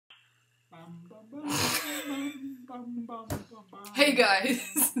Hey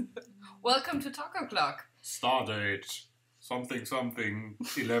guys, welcome to Talk O'Clock. Stardate, something,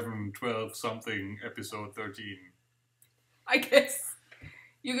 11, 12, something, episode 13. I guess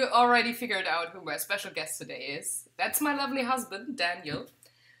you already figured out who my special guest today is. That's my lovely husband, Daniel,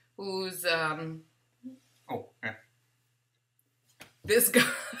 who's, Oh, yeah. this guy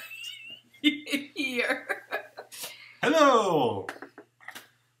here. Hello!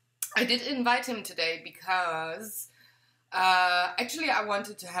 I did invite him today because, actually I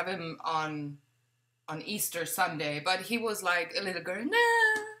wanted to have him on Easter Sunday, but he was like a little girl, no,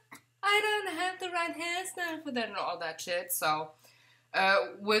 I don't have the right hairstyle for that and all that shit. So,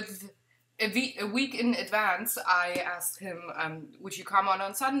 with a week in advance, I asked him, would you come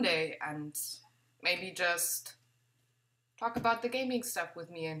on Sunday and maybe just talk about the gaming stuff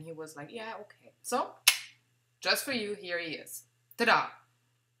with me? And he was like, yeah, okay. So, just for you, here he is. Ta-da!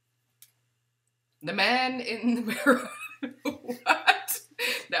 The man in the mirror. What?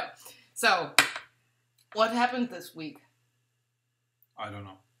 No. So, what happened this week? I don't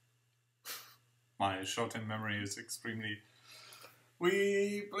know. My short-term memory is extremely...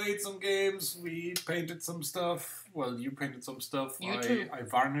 We played some games, we painted some stuff. Well, you painted some stuff. You too. I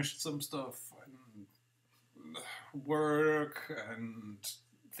varnished some stuff. And work and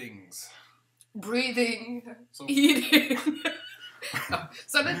things. Breathing, So, eating. Oh,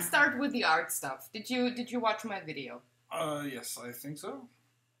 so let's start with the art stuff. Did you watch my video? yes, I think so.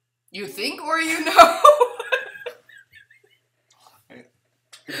 You think or you know?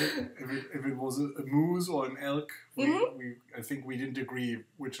 If it was a moose or an elk, I think we didn't agree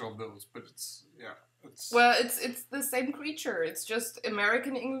which of those, but it's. Well, it's the same creature. It's just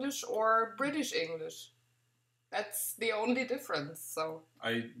American English or British English. That's the only difference. So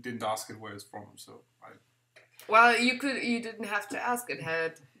I didn't ask it where it's from, so I. Well, you didn't have to ask. It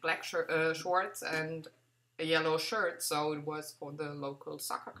had black shorts and a yellow shirt, so it was for the local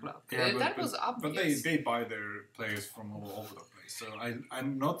soccer club. Yeah, that was obvious. But they buy their players from all over the place, so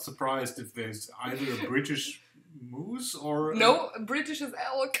I'm not surprised if there's either a British moose or a British is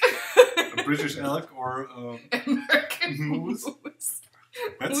elk. a British elk or American moose.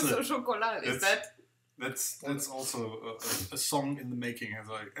 Moose au chocolat. Is that? That's also a song in the making. As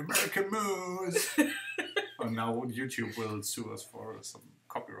like American Moose. And now YouTube will sue us for some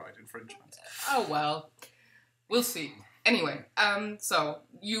copyright infringement. Oh well, we'll see. Anyway, so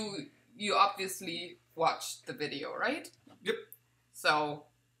you obviously watched the video, right? Yep. So,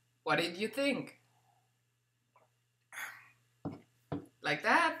 what did you think? Like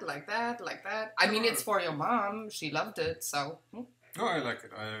that? I mean, it's for your mom. She loved it, so. Oh, I like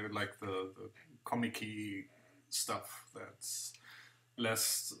it. I like the comic-y stuff that's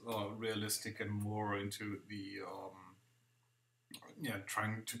less realistic and more into the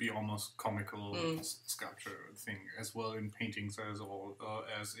trying to be almost comical sculpture thing as well in paintings as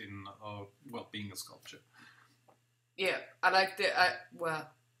in being a sculpture. Yeah, I like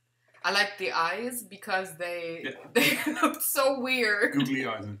the eyes because they look so weird. Googly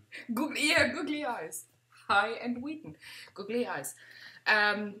eyes. Googly eyes. Hi and Wheaton. Googly eyes.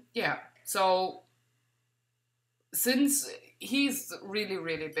 So since he's really,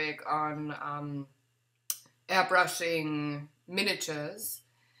 really big on airbrushing miniatures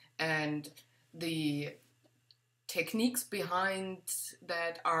and the techniques behind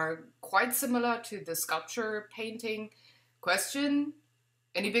that are quite similar to the sculpture painting question,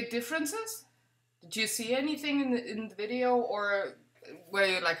 any big differences? Did you see anything in the video, or were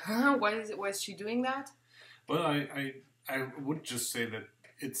you like, huh, why is she doing that? Well, I would just say that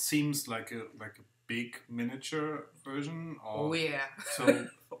it seems like a big miniature version of. Oh yeah. So,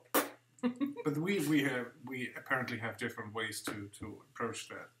 but we apparently have different ways to approach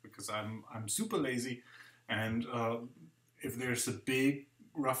that, because I'm super lazy, and if there's a big,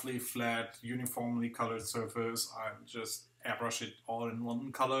 roughly flat, uniformly colored surface, I just airbrush it all in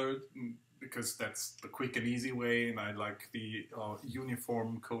one color, because that's the quick and easy way, and I like the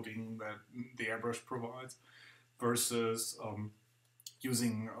uniform coating that the airbrush provides, versus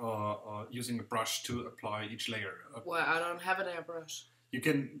using a brush to apply each layer. Well, I don't have an airbrush. You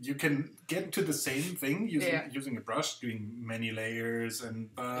can get to the same thing using a brush, doing many layers,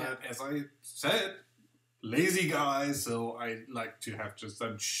 but as I said, lazy guy, so I like to have just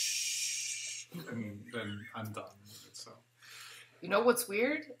done shh, and then I'm done with it. So. You know what's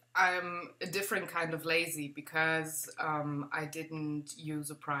weird? I'm a different kind of lazy because I didn't use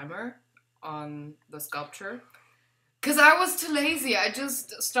a primer on the sculpture. Because I was too lazy. I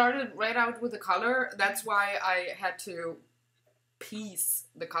just started right out with the color. That's why I had to piece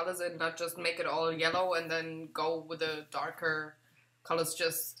the colors and not just make it all yellow and then go with the darker colors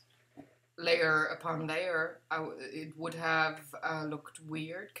just layer upon layer, it would have looked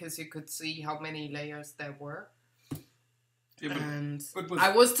weird because you could see how many layers there were. Yeah, and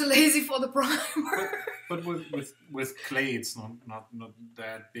I was too lazy for the primer. But with clay, it's not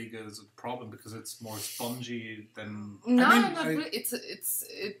that big as a problem because it's more spongy than. No, not really. It's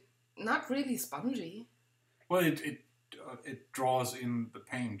not really spongy. Well, it draws in the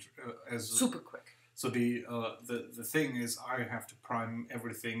paint as super quick. So the thing is, I have to prime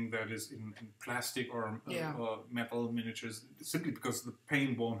everything that is in plastic or metal miniatures simply because the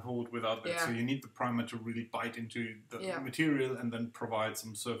paint won't hold without that. So you need the primer to really bite into the material and then provide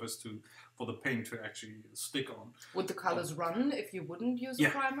some surface for the paint to actually stick on. Would the colors run if you wouldn't use a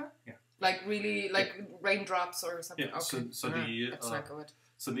primer? Yeah. Like really, like raindrops or something. Yeah. Okay. That's not good.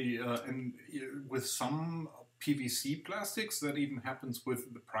 So and with some PVC plastics, that even happens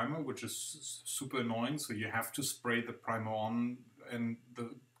with the primer, which is super annoying. So you have to spray the primer on, and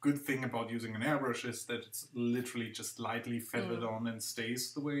the good thing about using an airbrush is that it's literally just lightly feathered on and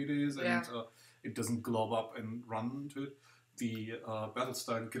stays the way it is, and it doesn't glob up and run into it. The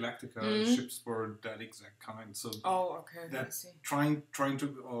Battlestar Galactica ships were that exact kind. So I see. Trying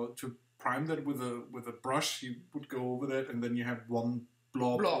to prime that with a brush, you would go over that, and then you have one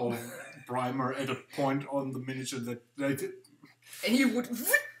blob of primer at a point on the miniature that and you would have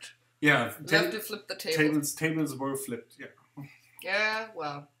to flip the tables were flipped.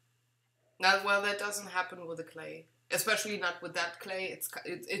 Well that doesn't happen with the clay, especially not with that clay.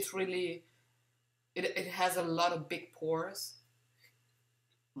 It's really it has a lot of big pores.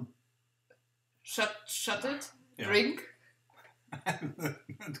 Shut it. Drink.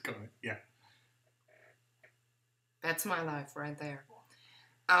 That's my life right there.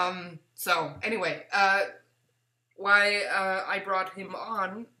 So anyway, why I brought him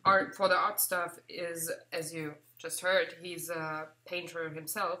on for the art stuff is, as you just heard, he's a painter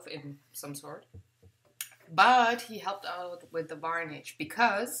himself in some sort, but he helped out with the varnish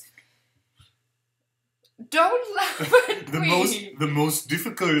because. Don't laugh at me. The most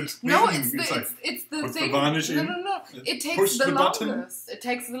difficult thing. No, it's the thing. No. It takes the longest. It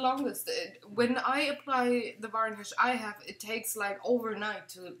takes the longest. When I apply the varnish it takes like overnight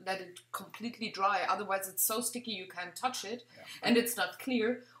to let it completely dry. Otherwise, it's so sticky you can't touch it, and it's not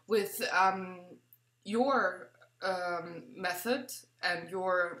clear. With your method and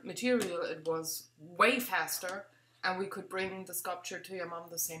your material, it was way faster, and we could bring the sculpture to your mom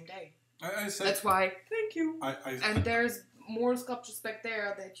the same day. That's why. Thank you. And there's more sculptures back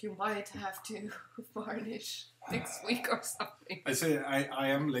there that you might have to varnish next week or something. I say I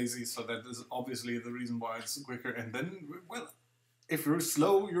am lazy, so that is obviously the reason why it's quicker. And then, well, if you're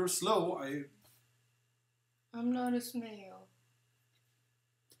slow, you're slow. I'm not a snail.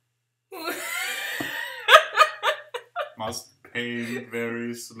 Must paint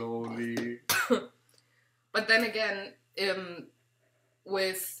very slowly. But then again,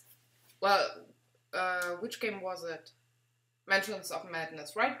 which game was it? Mansions of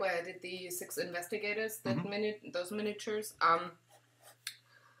Madness, right? Where I did the 6 investigators, those miniatures. I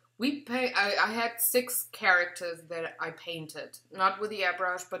had 6 characters that I painted, not with the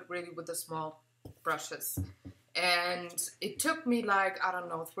airbrush, but really with the small brushes. And it took me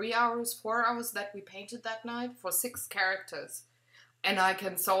 3 hours, 4 hours that we painted that night for 6 characters. And I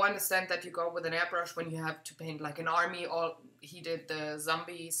can so understand that you go with an airbrush when you have to paint like an army. Or he did the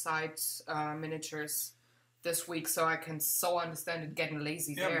zombie side miniatures this week, so I can so understand it getting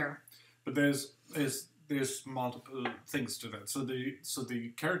lazy there. But there's multiple things to that. So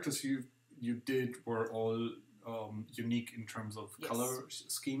the characters you did were all unique in terms of color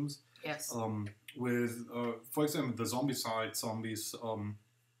schemes. Yes. With for example the zombie side zombies.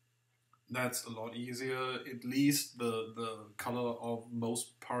 That's a lot easier. At least the color of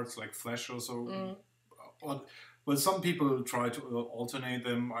most parts, like flesh or so. Well, some people try to alternate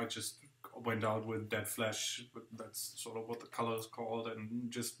them. I just went out with dead flesh. That's sort of what the color is called,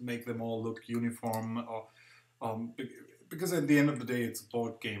 and just make them all look uniform. Because at the end of the day, it's a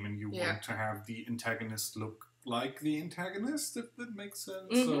board game, and you want to have the antagonist look like the antagonist, if that makes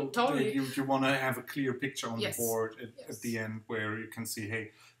sense. So totally. You want to have a clear picture on the board at the end where you can see,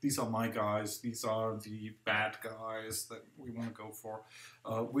 hey, these are my guys, these are the bad guys that we want to go for.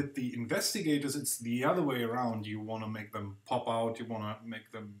 With the investigators, it's the other way around. You want to make them pop out, you want to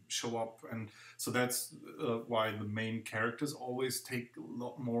make them show up, and so that's why the main characters always take a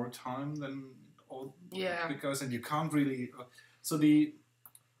lot more time than all because, and you can't really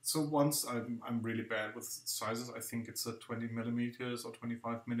So once I'm really bad with sizes. I think it's a 20 millimeters or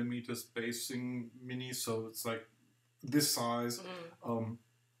 25 millimeters spacing mini. So it's like this size.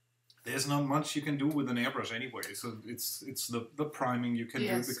 there's not much you can do with an airbrush anyway. So it's the priming you can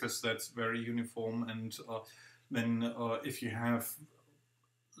do, because that's very uniform. And then if you have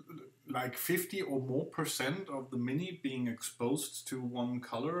like 50 or more % of the mini being exposed to one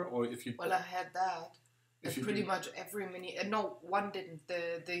color, or if you... Well, I had that. Pretty much every mini... no, one didn't.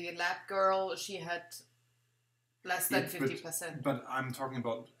 The lab girl, she had less than 50%. But I'm talking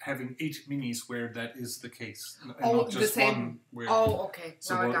about having 8 minis where that is the case. And oh, not just the same. one where... Oh, okay.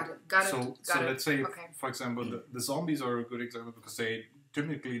 So I got it. So let's say, for example, the zombies are a good example, because they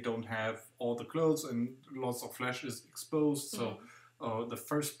typically don't have all the clothes and lots of flesh is exposed. So the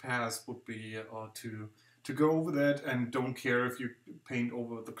first pass would be to go over that, and don't care if you paint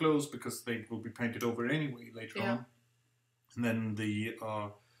over the clothes, because they will be painted over anyway later on. And then the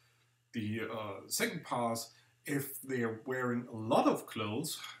second pass, if they are wearing a lot of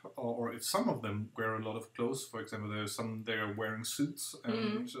clothes, or if some of them wear a lot of clothes, for example, there's some they are wearing suits,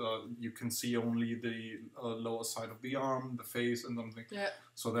 and you can see only the lower side of the arm, the face, and something. Yeah.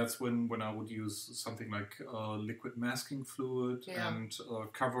 So that's when I would use something like liquid masking fluid and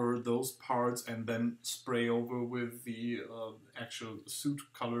cover those parts, and then spray over with the actual suit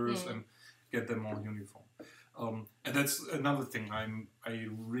colors and get them more uniform. And that's another thing I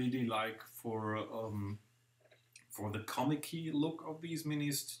really like for the comic-y look of these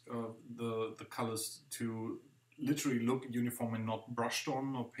minis, the colors to literally look uniform and not brushed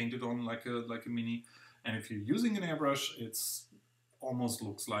on or painted on like a mini. And if you're using an airbrush, it's almost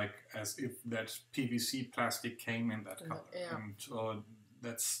looks like as if that PVC plastic came in that color. Yeah. And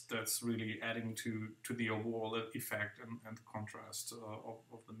that's really adding to the overall effect and the contrast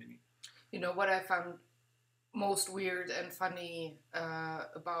of the mini. You know what I found most weird and funny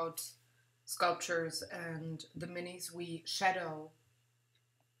about sculptures and the minis? We shadow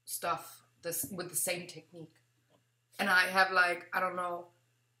stuff with the same technique. And I have like, I don't know,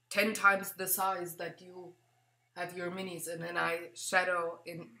 10 times the size that you have your minis in, and I shadow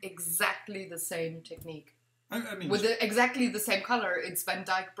in exactly the same technique. I mean, with exactly the same color. It's Van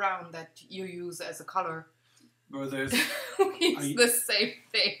Dyke Brown that you use as a color. Well, there's it's the same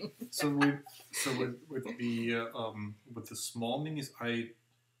thing. So with the small minis, I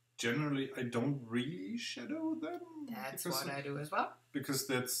don't really shadow them. That's what I do as well. Because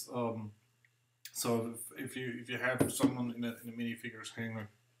that's so if you have someone in a minifigure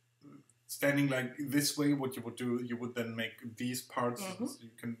standing like this way, what you would do, you would then make these parts. So you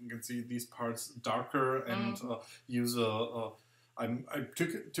can see these parts darker and use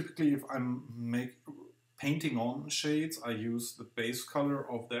typically if I'm painting on shades, I use the base color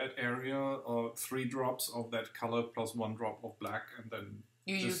of that area, 3 drops of that color plus 1 drop of black, and then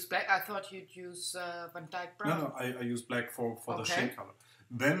you use black. I thought you'd use Van Dyke Brown. No, I use black for the shade color.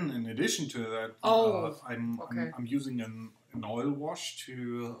 Then, in addition to that, I'm using an oil wash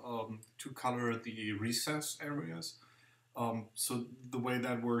to color the recess areas. So the way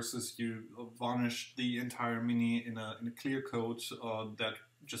that works is you varnish the entire mini in a clear coat that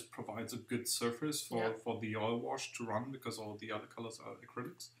just provides a good surface for the oil wash to run, because all the other colors are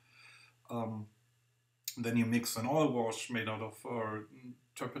acrylics. Then you mix an oil wash made out of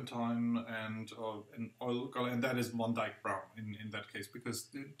turpentine and an oil color, and that is Van Dyke Brown in that case, because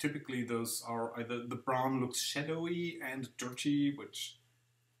typically those are either the brown looks shadowy and dirty, which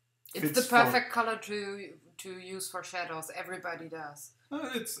it's the perfect color to use for shadows. Everybody does.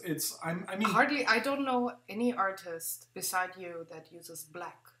 I don't know any artist beside you that uses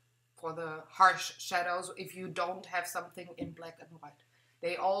black for the harsh shadows if you don't have something in black and white.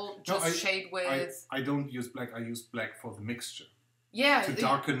 They all just shade with... I don't use black, I use black for the mixture. Yeah. To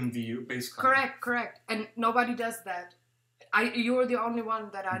darken the base color. Correct. And nobody does that. You're the only one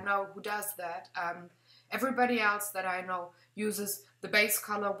that I know who does that. Everybody else that I know uses the base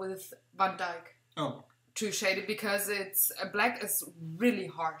color with Van Dyke to shade it, because black is really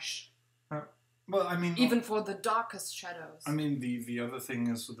harsh. Well, I mean, even for the darkest shadows. I mean, the other thing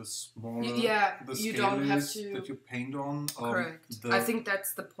is the smaller the you scale don't have to that you paint on. Correct. I think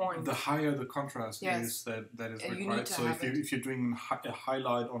that's the point. The higher the contrast is that is required. So if you're doing a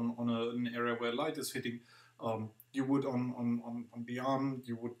highlight on an area where light is hitting, you would on the arm,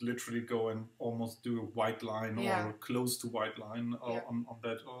 you would literally go and almost do a white line or close to white line on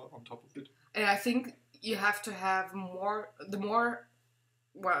that on top of it. And I think you have to have the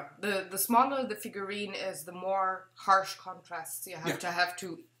smaller the figurine is, the more harsh contrasts you have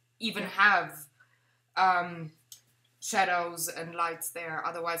to even have shadows and lights there.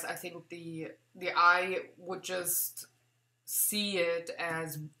 Otherwise, I think the eye would just see it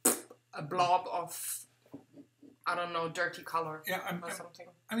as a blob of, I don't know, dirty color or something.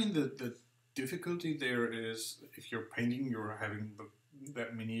 I mean, the difficulty there is if you're painting, you're having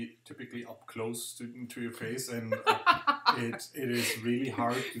that many typically up close to your face, and it is really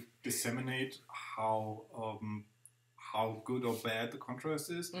hard to disseminate how good or bad the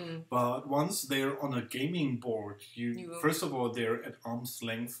contrast is. But once they're on a gaming board, you first of all, they're at arm's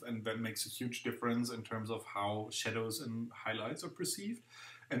length, and that makes a huge difference in terms of how shadows and highlights are perceived.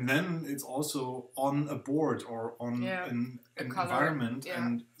 And then it's also on a board or on an environment,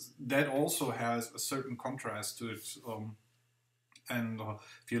 and that also has a certain contrast to it. And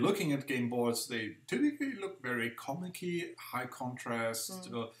if you're looking at game boards, they typically look very comic-y, high contrast,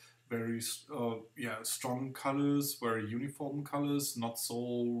 very strong colors, very uniform colors, not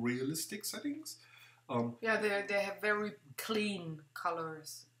so realistic settings. They have very clean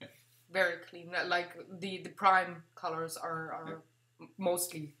colors, very clean. Like the prime colors are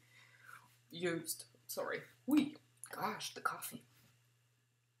mostly used. Sorry, gosh, the coffee.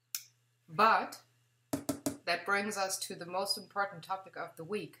 But that brings us to the most important topic of the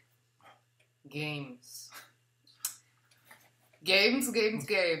week: games. Games.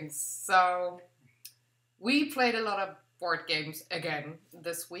 So we played a lot of board games again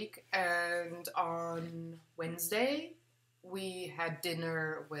this week, and on Wednesday we had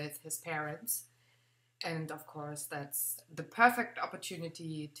dinner with his parents, and of course that's the perfect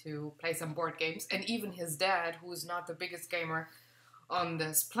opportunity to play some board games. And even his dad, who is not the biggest gamer on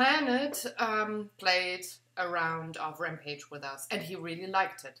this planet, played a round of Webpage with us, and he really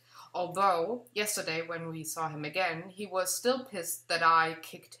liked it. Although yesterday when we saw him again, he was still pissed that I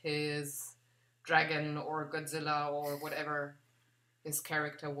kicked his dragon or Godzilla or whatever his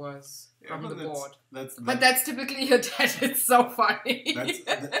character was from the board. But that's typically your dad. It's so funny.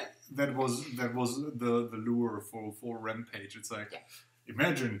 That was the lure for Rampage. It's like,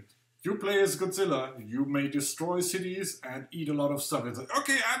 imagine you play as Godzilla, you may destroy cities and eat a lot of stuff. It's like,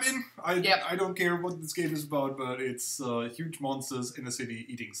 okay, I'm in. I don't care what this game is about, but it's huge monsters in a city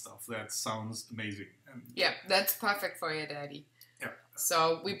eating stuff. That sounds amazing. And that's perfect for your daddy. Yeah.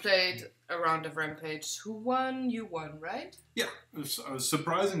 So we played a round of Rampage. Who won? You won, right? Yeah.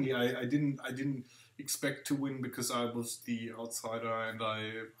 Surprisingly, I didn't expect to win because I was the outsider, and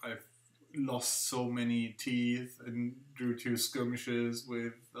I lost so many teeth and due to skirmishes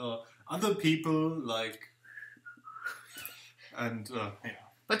with other people,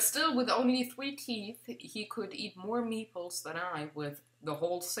 But still, with only 3 teeth, he could eat more meeples than I with the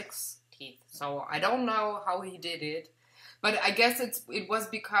whole 6 teeth. So I don't know how he did it, but I guess it was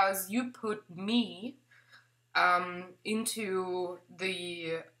because you put me into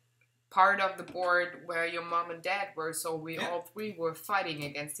the part of the board where your mom and dad were, so we all 3 were fighting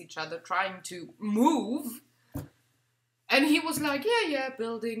against each other, trying to move. And he was like,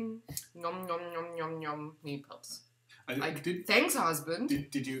 building, nom nom nom nom nom meeples. Thanks, husband.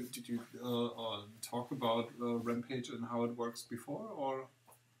 Did you talk about Rampage and how it works before, or?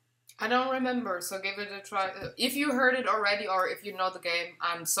 I don't remember, so give it a try. If you heard it already, or if you know the game,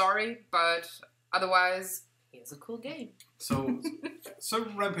 I'm sorry, but otherwise, it's a cool game. So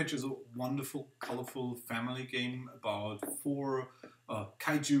Rampage is a wonderful, colorful family game about 4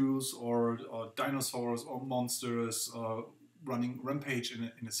 kaijus or dinosaurs or monsters running rampage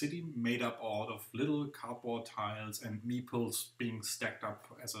in a city made up out of little cardboard tiles and meeples being stacked up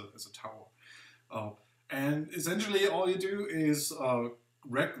as a tower. And essentially all you do is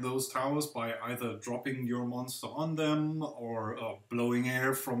wreck those towers by either dropping your monster on them or blowing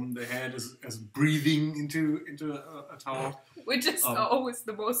air from the head as breathing into a tower. Which is always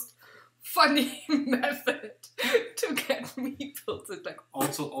the most funny method to get meeples. It's like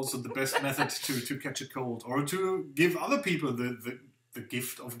also the best method to catch a cold or to give other people the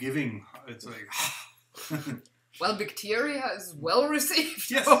gift of giving. It's like well, bacteria is well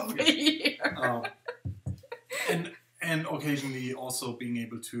received over here. And occasionally also being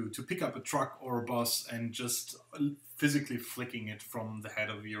able to pick up a truck or a bus and just physically flicking it from the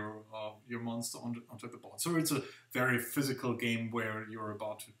head of your monster onto the board. So it's a very physical game where you're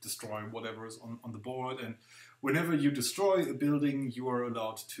about to destroy whatever is on the board. And whenever you destroy a building, you are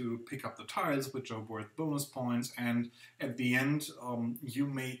allowed to pick up the tiles, which are worth bonus points. And at the end, you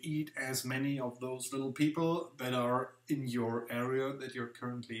may eat as many of those little people that are in your area that you're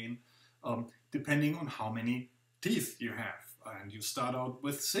currently in, depending on how many teeth you have. And you start out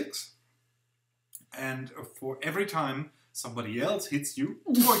with 6. And for every time somebody else hits you,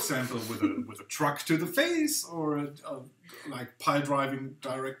 for example, with a truck to the face or like pile driving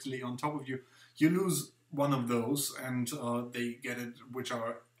directly on top of you, you lose one of those, and they get it, which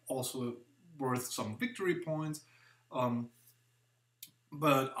are also worth some victory points.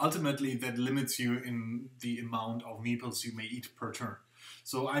 But ultimately, that limits you in the amount of meeples you may eat per turn.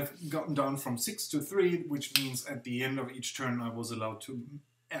 So I've gotten down from 6 to 3, which means at the end of each turn I was allowed to,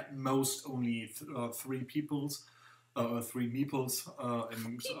 at most, only 3 peoples, 3 meeples.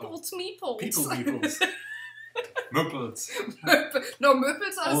 People's meeples. People meeples. Merpels. No,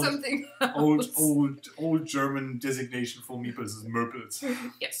 merpels are something else. Old German designation for meeples is merpels.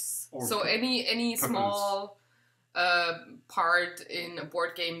 Yes. Or so any purples. small part in a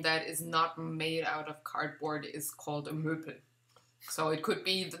board game that is not made out of cardboard is called a merpel. So it could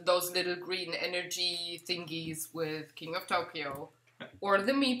be those little green energy thingies with King of Tokyo, or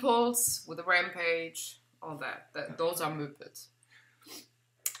the meeples with the Rampage, all that. Those are merpels.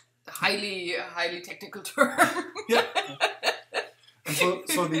 Highly technical term. Yeah. And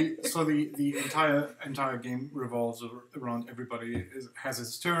so the entire game revolves around everybody has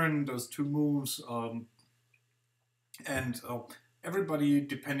its turn, does 2 moves, and everybody,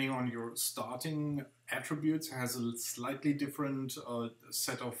 depending on your starting attributes, has a slightly different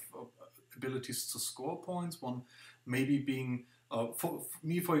set of abilities to score points. One maybe being for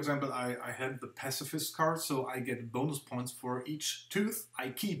me, for example, I had the pacifist card, so I get bonus points for each tooth I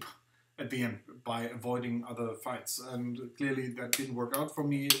keep at the end by avoiding other fights. And clearly that didn't work out for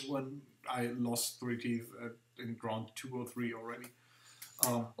me when I lost 3 teeth in round 2 or 3 already.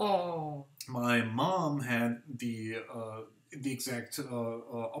 My mom had the exact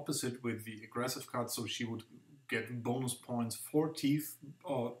opposite with the aggressive card, so she would get bonus points for teeth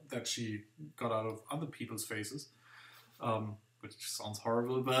that she got out of other people's faces. Which sounds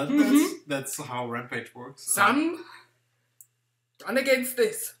horrible, but that's how Rampage works. Some done against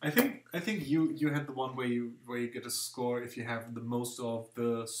this. I think you had the one where you get a score if you have the most of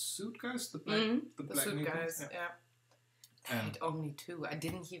the suit guys, the black suit mutants. guys. Yeah. I had only 2. I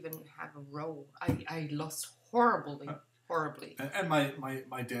didn't even have a row. I lost horribly. And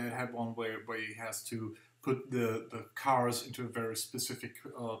my dad had one where he has to put the cars into a very specific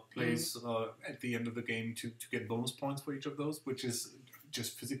place at the end of the game to get bonus points for each of those, which is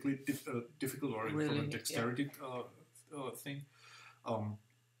just physically difficult, or really, from a dexterity thing.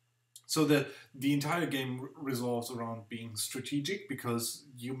 So the entire game revolves around being strategic, because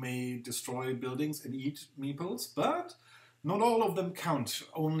you may destroy buildings and eat meeples, but not all of them count.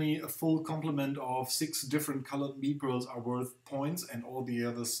 Only a full complement of 6 different colored meeples are worth points, and all the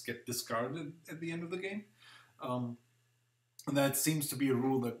others get discarded at the end of the game. And that seems to be a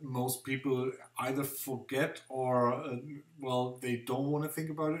rule that most people either forget or, they don't want to think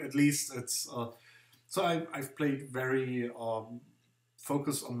about it. At least it's... So I've played very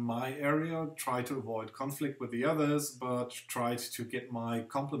focused on my area, try to avoid conflict with the others, but tried to get my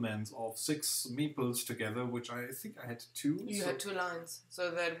complement of 6 meeples together, which I think I had 2. You had 2 lines,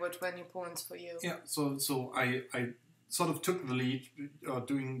 so that were 20 points for you. Yeah, so I sort of took the lead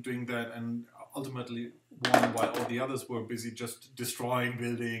doing that, and ultimately won while all the others were busy just destroying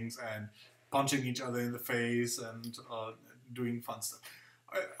buildings and punching each other in the face and doing fun stuff.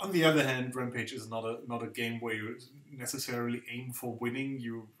 On the other hand, Rampage is not a game where you necessarily aim for winning.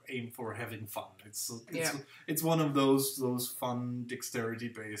 You aim for having fun. It's one of those fun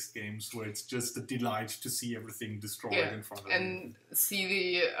dexterity-based games where it's just a delight to see everything destroyed in front of you. And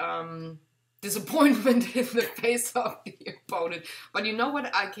see the disappointment in the face of the opponent. But you know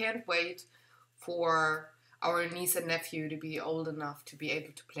what? I can't wait for our niece and nephew to be old enough to be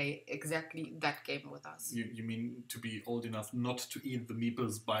able to play exactly that game with us. You mean to be old enough not to eat the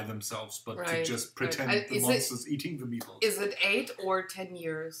meeples by themselves, but to just pretend the monster's eating the meeples? Is it 8 or 10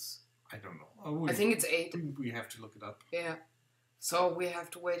 years? I don't know. I think it's 8. We have to look it up. Yeah. So we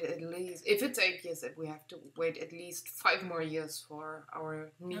have to wait at least... If it's 8 years, we have to wait at least 5 more years for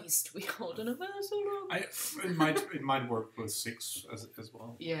our niece to be old enough. So long. It might work with 6 as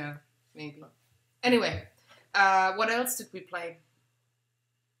well. Yeah, maybe. Anyway... what else did we play?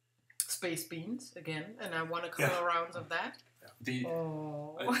 Space Beans again, and I won a couple of rounds of that.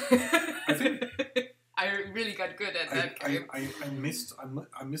 I think I really got good at that game. I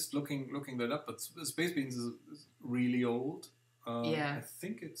missed looking that up, but Space Beans is really old. I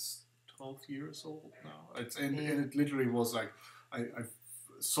think it's 12 years old now. And it literally was like I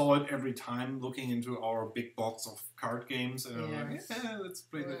saw it every time looking into our big box of card games, and I'm like, let's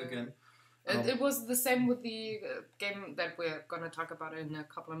play that again. It was the same with the game that we're going to talk about in a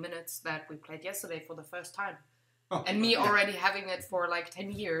couple of minutes that we played yesterday for the first time. And me already having it for like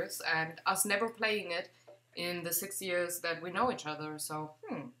 10 years and us never playing it in the 6 years that we know each other. So,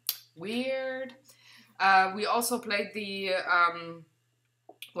 weird. We also played the,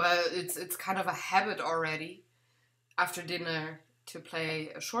 it's kind of a habit already. After dinner, to play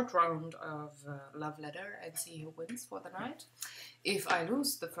a short round of Love Letter and see who wins for the night. If I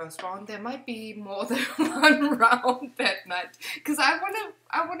lose the first round, there might be more than one round that night, because I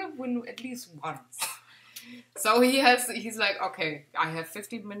wanna win at least once. So he's like, okay, I have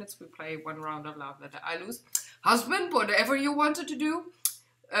 15 minutes. We play one round of Love Letter. I lose. Husband, whatever you wanted to do,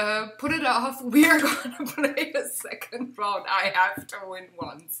 put it off. We are gonna play a second round. I have to win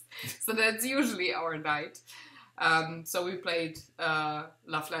once. So that's usually our night. So we played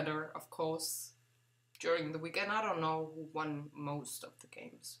Love Letter, of course, during the weekend. I don't know who won most of the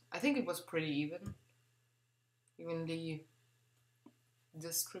games. I think it was pretty evenly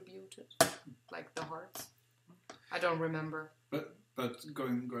distributed, like the hearts. I don't remember. But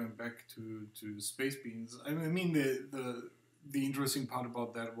going back to Space Beans, I mean the interesting part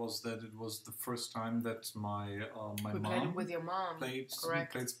about that was that it was the first time that my mom played with your mom. Played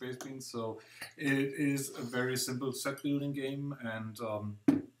Space Beans. So it is a very simple set building game, and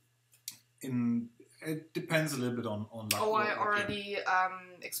it depends a little bit on like. Oh, I already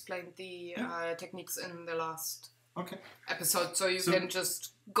explained the techniques in the last episode, so you can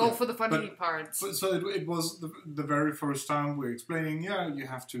just go for the funny parts. So it was the very first time we're explaining, you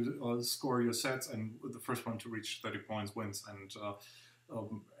have to score your sets, and the first one to reach 30 points wins. And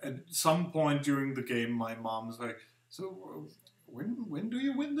at some point during the game, my mom was like, so when do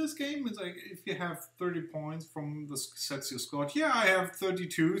you win this game? It's like, if you have 30 points from the sets you scored. Yeah, I have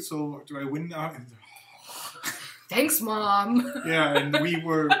 32, so do I win now? Thanks, Mom. Yeah, and we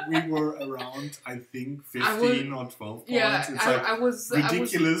were around, I think, 15 or 12 points. Yeah, it's like I was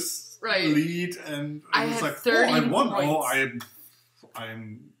ridiculous lead, and I was like, I won. Points. Oh,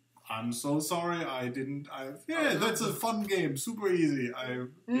 I'm so sorry. That's a fun game, super easy.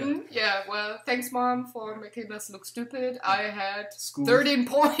 Well, thanks, Mom, for making us look stupid. I had 13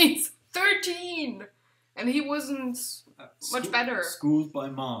 points. 13! And he wasn't much better. Schooled by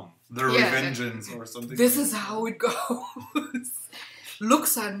Mom. The Revengeance or something. This is how it goes. Look,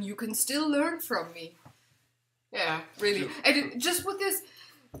 son, you can still learn from me. Yeah, really. Sure. And just with this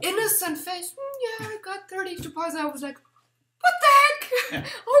innocent face, I got 32 points. I was like, what the heck? Yeah.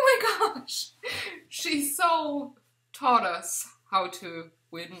 Oh my gosh. She so taught us how to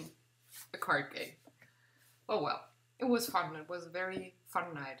win a card game. Oh well, it was fun. It was a very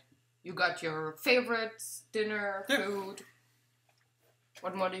fun night. You got your favorites, dinner, food.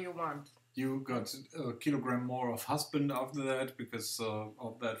 What more do you want? You got a kilogram more of husband after that because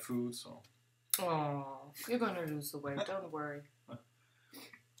of that food. So. Oh, you're gonna lose the weight. Don't worry.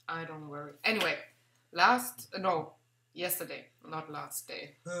 I don't worry. Anyway, yesterday, not last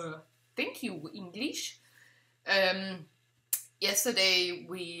day. Thank you, English. Yesterday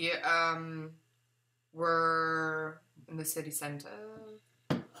we were in the city center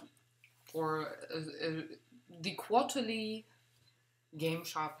for the quarterly game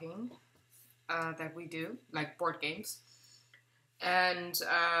shopping that we do, like board games. And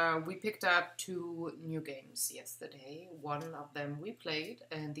we picked up 2 new games yesterday. One of them we played,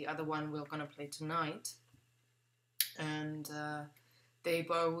 and the other one we're going to play tonight. And they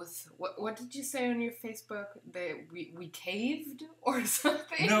both... What did you say on your Facebook? We caved or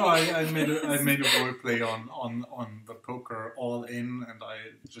something? No, I made a wordplay on the poker all in, and I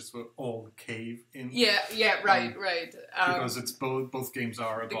just were all cave in. Yeah, right. Because it's both games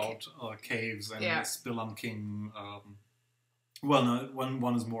are about caves and spelunking. Well, no,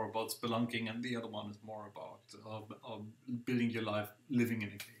 one is more about spelunking, and the other one is more about building your life living in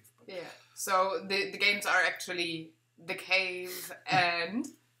a cave. But. Yeah. So the games are actually The Cave and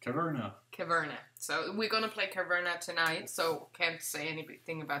Caverna. So we're gonna play Caverna tonight. So can't say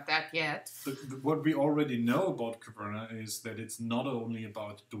anything about that yet. What we already know about Caverna is that it's not only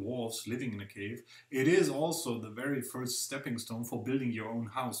about dwarves living in a cave. It is also the very first stepping stone for building your own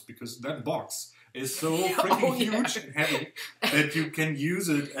house, because that box is so freaking huge and heavy that you can use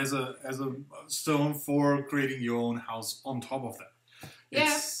it as a stone for creating your own house on top of that.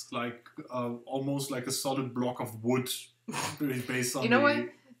 It's like almost like a solid block of wood based on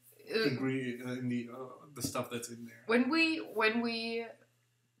the stuff that's in there. When we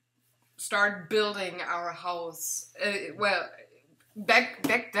start building our house,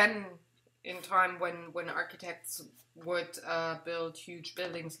 back then in time when architects would build huge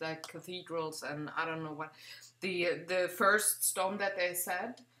buildings like cathedrals and I don't know what, the first stone that they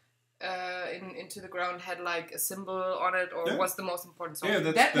set into the ground had like a symbol on it, or was the most important stone.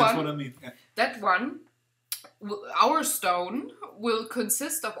 Yeah, that's what I mean. Yeah. That one, our stone, will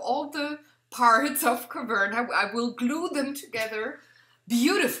consist of all the parts of Caverna. I will glue them together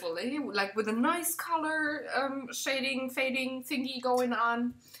beautifully, like with a nice color shading, fading thingy going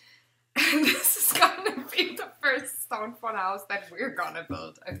on. And this is gonna be the first stone fort house that we're gonna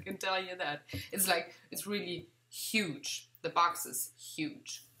build. I can tell you that. It's really huge. The box is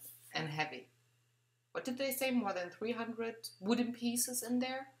huge and heavy. What did they say? More than 300 wooden pieces in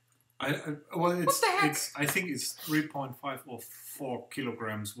there? Well, what the heck? I think it's 3.5 or 4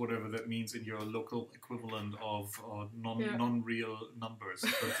 kilograms, whatever that means in your local equivalent of non-real numbers.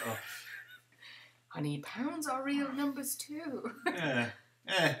 But, honey, pounds are real numbers too.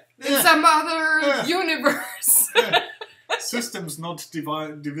 In some other universe. Systems not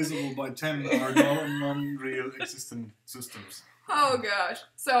divisible by 10 are non-real existent systems. Oh gosh.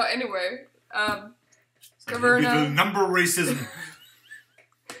 So anyway, Caverna, number racism.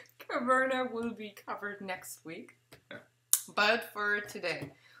 Caverna will be covered next week. Yeah. But for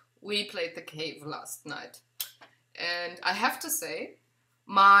today, we played the cave last night. And I have to say,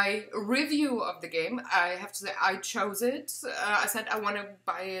 my review of the game, I chose it. I said I want to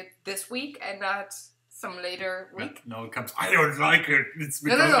buy it this week and not some later week. No, it comes, I don't like it. It's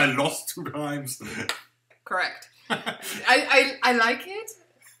because I lost 2 times. Correct. I like it.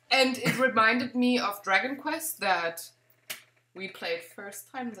 And it reminded me of Dragon Quest that we played first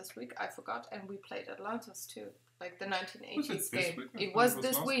time this week. I forgot. And we played Atlantis too. Like the 1980s game. It was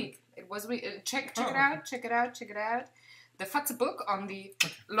this week. It was check it out. Check it out. The Fatze book on the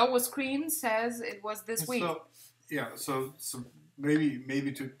lower screen says it was this week. So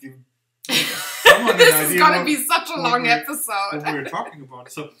maybe to give someone this an idea. Is gonna be such a long episode. What we're talking about.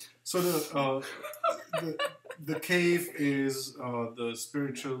 So the cave is the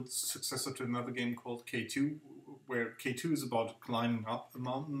spiritual successor to another game called K2, where K2 is about climbing up a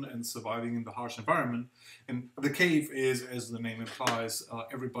mountain and surviving in the harsh environment. And the cave is, as the name implies,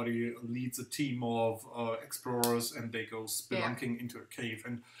 everybody leads a team of explorers and they go spelunking into a cave.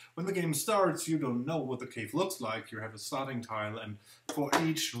 And when the game starts, you don't know what the cave looks like. You have a starting tile, and for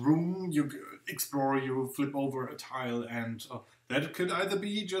each room you explore, you flip over a tile, and that could either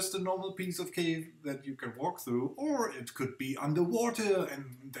be just a normal piece of cave that you can walk through, or it could be underwater,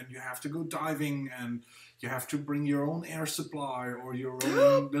 and then you have to go diving, and you have to bring your own air supply or your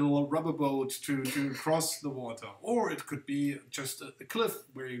own little rubber boat to cross the water. Or it could be just a cliff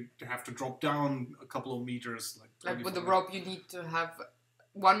where you have to drop down a couple of meters. Like with the rope, you need to have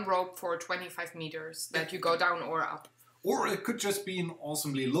one rope for 25 meters that you go down or up. Or it could just be an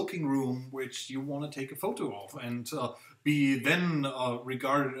awesomely looking room which you want to take a photo of and be then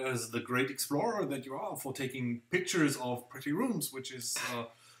regarded as the great explorer that you are for taking pictures of pretty rooms, which is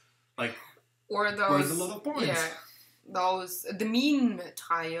or those, worth a lot of points. Yeah, the mean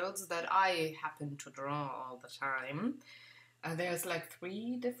tiles that I happen to draw all the time. There's like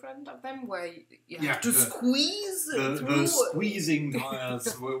 3 different of them where you have to squeeze through. The squeezing tiles,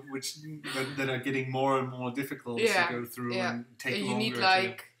 that are getting more and more difficult to go through and take longer. You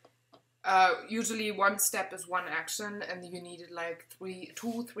need usually one step is one action, and you needed like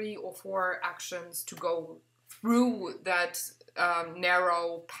 2, 3, or 4 actions to go through that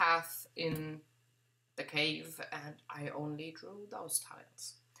narrow path in the cave, and I only drew those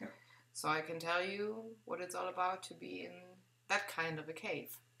tiles. Yeah. So I can tell you what it's all about to be in that kind of a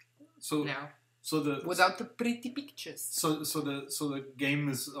cave. Without the pretty pictures. So the game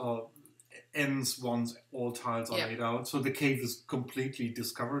is ends once all tiles are laid out. So the cave is completely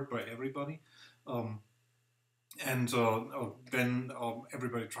discovered by everybody, and then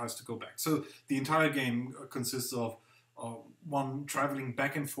everybody tries to go back. So the entire game consists of one traveling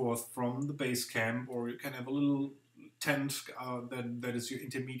back and forth from the base camp, or you can have a little tent that is your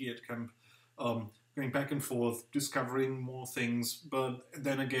intermediate camp. Going back and forth, discovering more things, but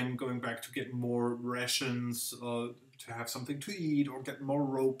then again going back to get more rations, to have something to eat, or get more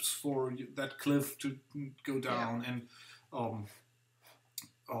ropes for that cliff to go down, and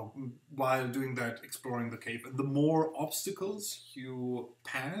while doing that, exploring the cave. And the more obstacles you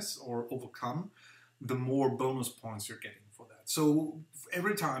pass or overcome, the more bonus points you're getting for that. So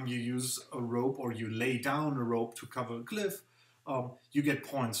every time you use a rope or you lay down a rope to cover a cliff, you get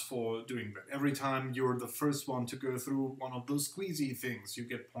points for doing that. Every time you're the first one to go through one of those squeezy things, you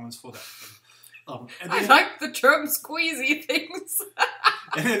get points for that. I like the term squeezy things.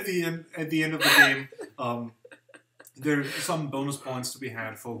 And at the end of the game, there are some bonus points to be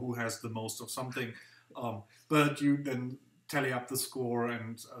had for who has the most of something. But you then tally up the score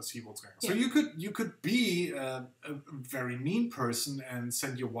and see what's going on. So you could be a very mean person and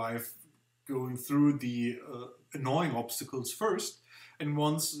send your wife going through the annoying obstacles first, and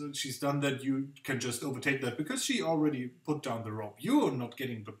once she's done that, you can just overtake that because she already put down the rope. You're not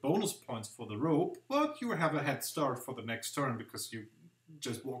getting the bonus points for the rope, but you have a head start for the next turn because you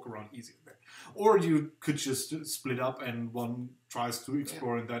just walk around easier there. Or you could just split up and one tries to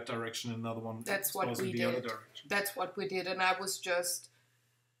explore in that direction, and another one explores in the other direction. That's what we did, and I was just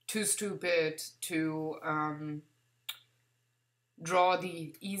too stupid to draw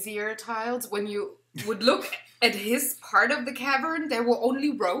the easier tiles. When you would look at his part of the cavern, there were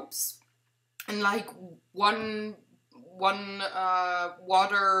only ropes and like one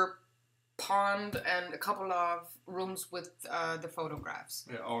water pond and a couple of rooms with the photographs.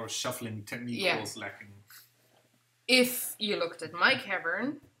 Yeah, our shuffling technique was lacking. If you looked at my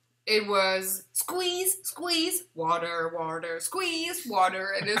cavern, it was squeeze, squeeze, water, water, squeeze,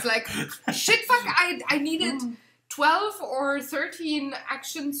 water. And it's like, shit, fuck, I needed 12 or 13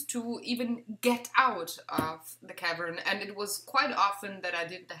 actions to even get out of the cavern. And it was quite often that I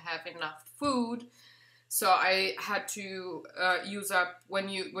didn't have enough food. So I had to use up, when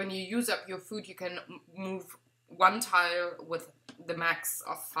you use up your food, you can move one tile with the max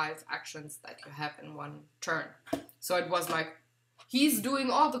of 5 actions that you have in one turn. So it was like, he's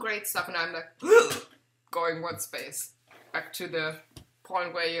doing all the great stuff, and I'm like, going one space back to the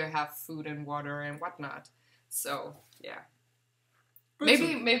point where you have food and water and whatnot. So, yeah.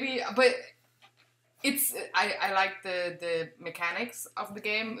 Maybe, but it's, I like the mechanics of the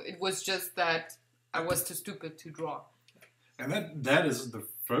game. It was just that I was too stupid to draw. And that is the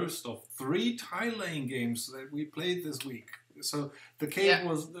first of 3 tile laying games that we played this week. So the cave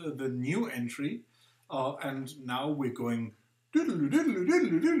was the new entry, and now we're going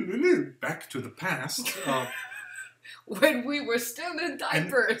back to the past. When we were still in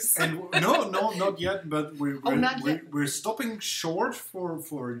diapers. And no, not yet, but we're stopping short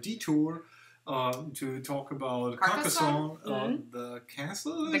for a detour to talk about Carcassonne, the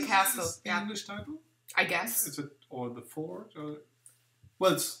castle. The castle, is the English title, I guess. Is it, or the fort?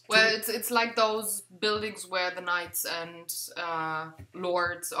 It's like those buildings where the knights and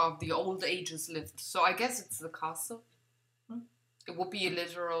lords of the old ages lived. So I guess it's the castle. It would be a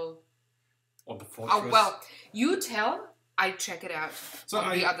literal. Or the fortress. Oh well, you tell. I check it out. So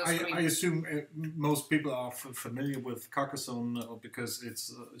I assume most people are familiar with Carcassonne because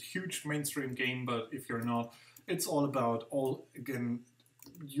it's a huge mainstream game. But if you're not, it's all about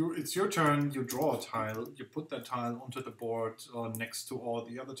it's your turn. You draw a tile. You put that tile onto the board next to all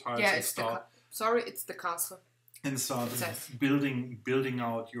the other tiles. Yeah, it's the castle. And start building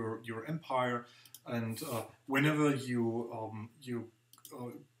out your empire. And whenever you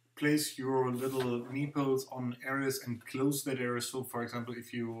place your little meeples on areas and close that area. So, for example,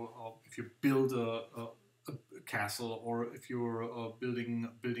 if you build a castle, or if you're building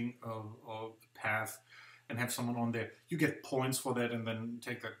a path and have someone on there, you get points for that and then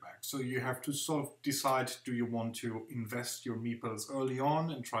take that back. So you have to sort of decide: do you want to invest your meeples early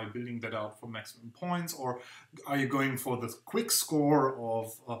on and try building that out for maximum points, or are you going for the quick score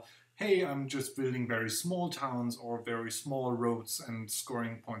of hey, I'm just building very small towns or very small roads and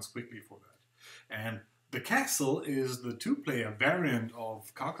scoring points quickly for that. And the castle is the 2-player variant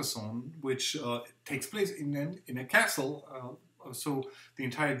of Carcassonne, which takes place in a castle. So the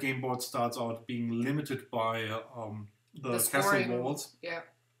entire game board starts out being limited by the castle walls. Yeah,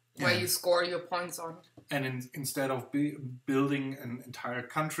 where you score your points on. And instead of building an entire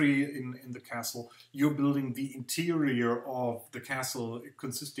country in the castle, you're building the interior of the castle,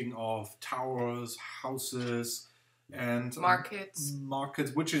 consisting of towers, houses, and markets,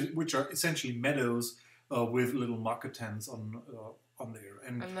 which are essentially meadows with little market tents on there,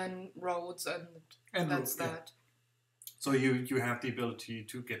 and then roads, and that's that. Yeah. So you have the ability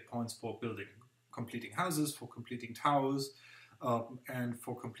to get points for completing houses, for completing towers. And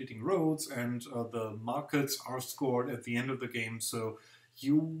for completing roads, and the markets are scored at the end of the game. So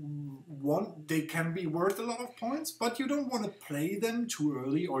they can be worth a lot of points, but you don't want to play them too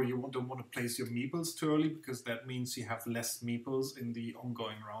early, or don't want to place your meeples too early, because that means you have less meeples in the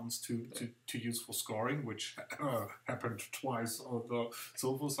ongoing rounds to use for scoring, which happened twice or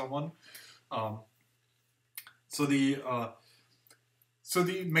so for someone. So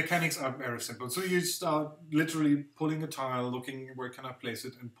the mechanics are very simple. So you start literally pulling a tile, looking where can I place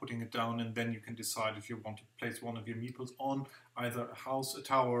it, and putting it down, and then you can decide if you want to place one of your meeples on either a house, a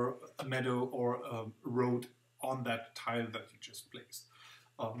tower, a meadow, or a road on that tile that you just placed.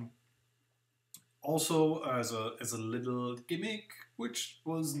 Also, as a little gimmick, which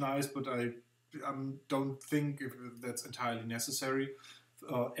was nice, but I don't think that's entirely necessary.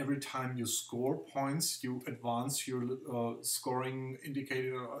 Every time you score points, you advance your scoring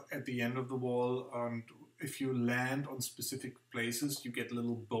indicator at the end of the wall, and if you land on specific places, you get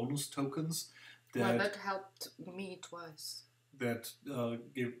little bonus tokens. That helped me twice. that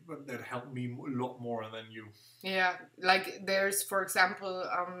that helped me a lot more than you. Yeah, like there's, for example,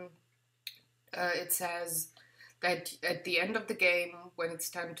 it says that at the end of the game, when it's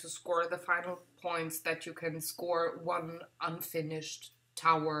time to score the final points, that you can score one unfinished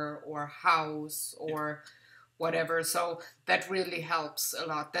tower or house or whatever. So that really helps a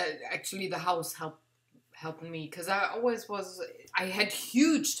lot. That actually the house helped me, because I had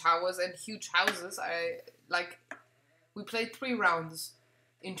huge towers and huge houses. We played 3 rounds.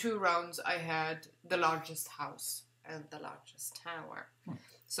 In 2 rounds, I had the largest house and the largest tower.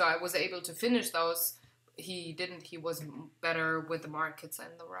 So I was able to finish those. He didn't. He was better with the markets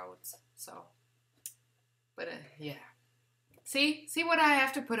and the roads. So, but yeah. See what I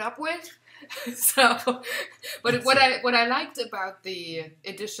have to put up with. So, but what I liked about the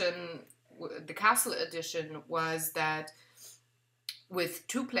edition, the Castle edition, was that with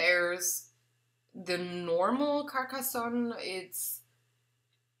 2 players, the normal Carcassonne, it's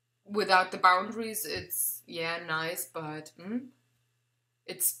without the boundaries. It's nice, but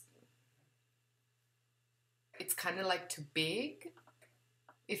it's kind of like too big.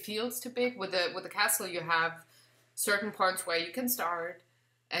 It feels too big. With the castle, you have certain points where you can start,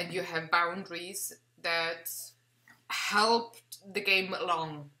 and you have boundaries that help the game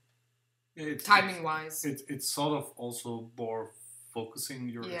along, timing wise. It's sort of also more focusing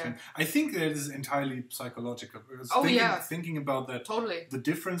your attention. I think that is entirely psychological. Because thinking about that, totally. The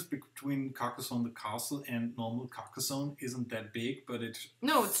difference between Carcassonne the castle and normal Carcassonne isn't that big, but it's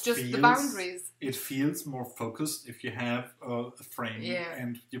just the boundaries. It feels more focused if you have a frame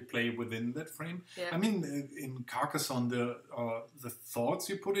and you play within that frame. Yeah. I mean, in Carcassonne, the thoughts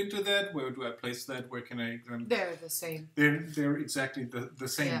you put into that, where do I place that? Where can I? They're the same. They're exactly the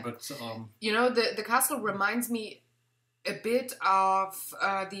same. Yeah. But the castle reminds me a bit of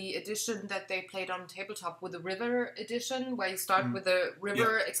the edition that they played on tabletop, with the river edition, where you start with a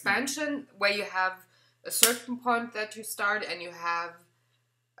river expansion, where you have a certain point that you start, and you have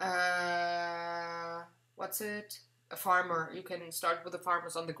a farmer. You can start with the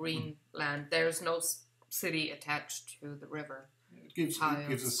farmers on the green land. There's no city attached to the river. It gives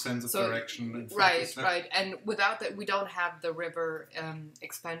a sense of direction. And right. And without that, we don't have the river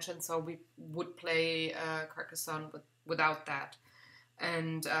expansion, so we would play Carcassonne without that.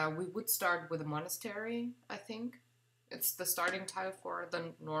 And we would start with a monastery, I think. It's the starting tile for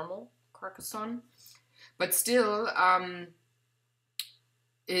the normal Carcassonne. But still,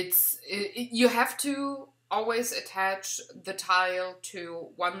 you have to always attach the tile to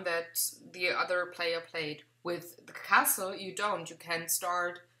one that the other player played. With the castle, you don't. You can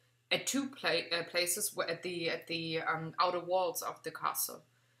start at 2 places at the outer walls of the castle.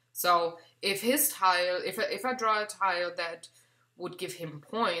 So if his tile, if I draw a tile that would give him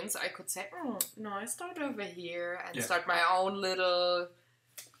points, I could say, oh no, I start over here and start my own little.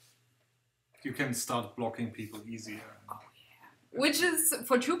 You can start blocking people easier. Oh yeah, which is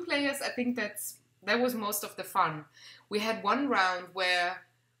for 2 players. I think that was most of the fun. We had one round where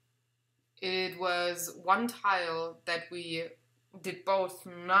it was 1 tile that we did both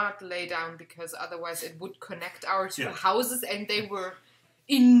not lay down, because otherwise it would connect our 2 houses, and they were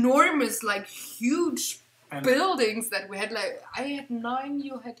enormous, like huge buildings that we had. Like I had 9,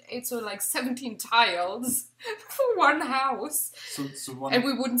 you had 8, so like 17 tiles for 1 house. And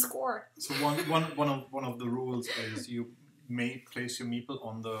we wouldn't score. So one of the rules is you may place your meeple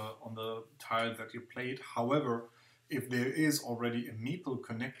on the tile that you played. However, if there is already a meeple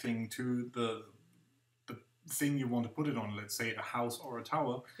connecting to the thing you want to put it on, let's say a house or a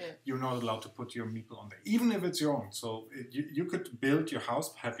tower, you're not allowed to put your meeple on there, even if it's your own. So you could build your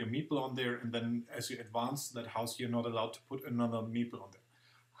house, have your meeple on there, and then as you advance that house, you're not allowed to put another meeple on there.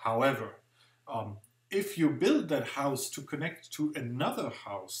 However, if you build that house to connect to another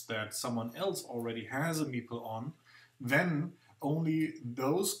house that someone else already has a meeple on, then only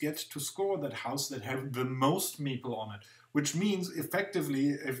those get to score that house that have the most meeple on it. Which means,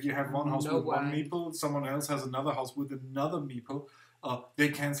 effectively, if you have one house with 1 meeple, someone else has another house with another meeple, they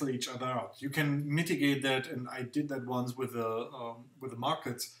cancel each other out. You can mitigate that, and I did that once with the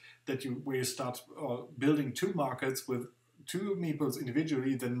markets, where you start building 2 markets with 2 meeples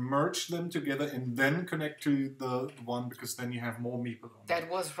individually, then merge them together, and then connect to the one, because then you have more meeple on that.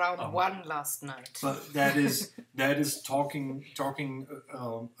 Was round 1 last night. But that is talking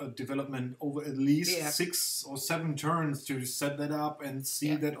a development over at least 6 or 7 turns to set that up and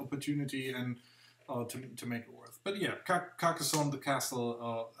see that opportunity and to make it worth. But yeah, Carcassonne the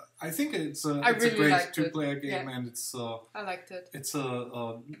castle, I think it's a really great liked it. two-player game, Yeah. and it's I liked it. it's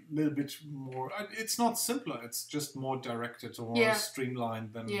a little bit more. It's not simpler. It's just more directed, or more Yeah.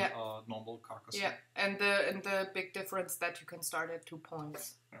 streamlined than Yeah. normal Carcassonne. Yeah, and the big difference that you can start at 2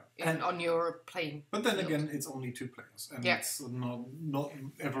 points And on your playing. But then field. again, it's only 2 players, and Yeah. it's not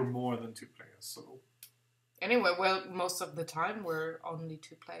ever more than 2 players. So Anyway, well, most of the time we're only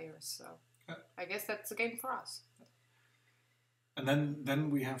 2 players, so Yeah. I guess that's a game for us. and then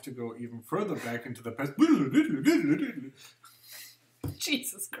we have to go even further back into the past.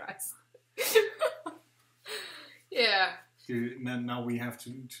 Jesus Christ. Yeah. And then now we have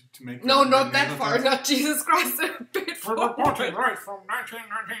to make. No, the not name that of far. the- Not Jesus Christ. A bit From far. reported right from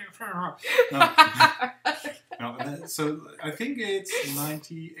 1994. No, so I think it's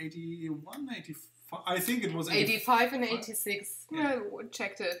 81, 85. I think it was 85 and 86. Yeah. No,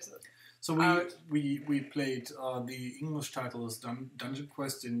 checked it. So out. we played the English title is Dungeon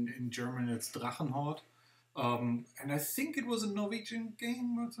Quest. In German it's Drachenhort, and I think it was a Norwegian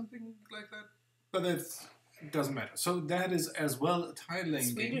game or something like that. But it doesn't matter. So that is as well a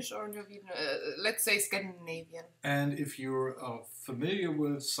tile-laying game. Swedish or Norwegian? Let's say Scandinavian. And if you're familiar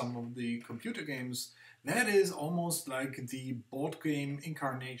with some of the computer games, that is almost like the board game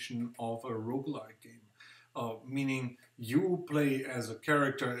incarnation of a roguelike game. Meaning you play as a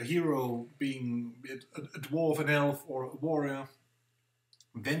character, a hero, being a dwarf, an elf, or a warrior,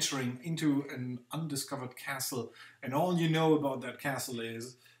 venturing into an undiscovered castle, and all you know about that castle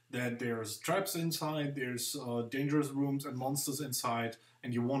is that there's traps inside, there's dangerous rooms and monsters inside,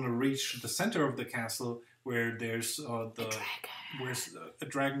 and you want to reach the center of the castle where there's a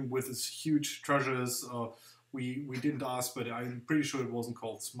dragon with its huge treasures. We didn't ask, but I'm pretty sure it wasn't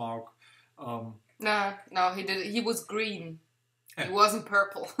called Smaug. No, he did. He was green. Yeah. He wasn't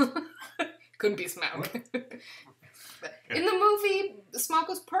purple. Couldn't be Smaug. Yeah. In the movie, Smaug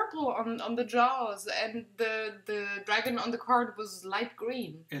was purple on the jaws, and the dragon on the card was light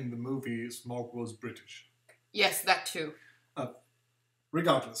green. In the movie, Smaug was British. Yes, that too.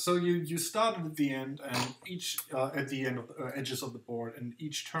 Regardless, so you started at the end, and each at the end of the edges of the board, and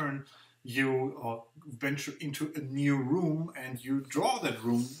each turn you venture into a new room, and you draw that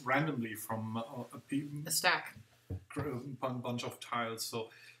room randomly from A stack. a bunch of tiles. So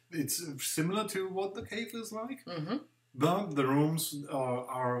it's similar to what the cave is like. Mm-hmm. But the rooms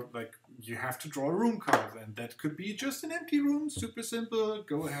are like, you have to draw a room card, and that could be just an empty room, super simple,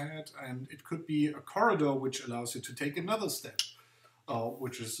 go ahead, and it could be a corridor which allows you to take another step,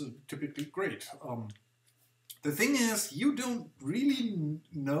 which is typically great. The thing is, you don't really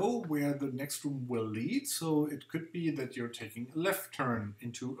know where the next room will lead, so it could be that you're taking a left turn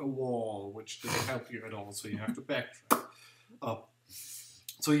into a wall, which doesn't help you at all, so you have to backtrack.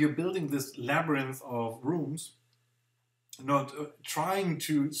 So you're building this labyrinth of rooms, not trying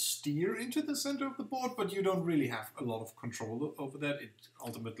to steer into the center of the board, but you don't really have a lot of control over that. It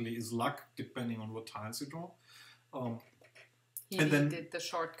ultimately is luck, depending on what tiles you draw. He And then- did the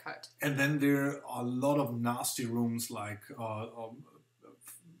shortcut. And then there are a lot of nasty rooms, like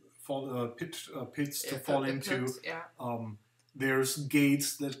pits to fall into. Yeah. There's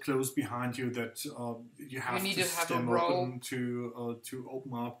gates that close behind you that you have need to to have a stem rope. open to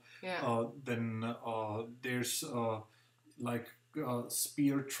open up. Yeah. Then there's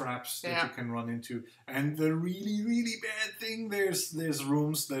spear traps that Yeah. you can run into. And the really, really bad thing, there's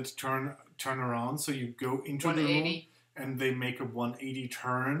rooms that turn around, so you go into the room 180. and they make a 180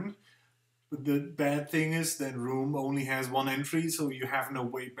 turn. But the bad thing is that room only has one entry, so you have no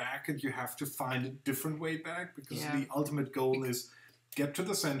way back, and you have to find a different way back, because Yeah. the ultimate goal is get to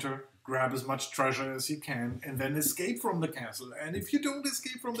the center, grab as much treasure as you can, and then escape from the castle. And if you don't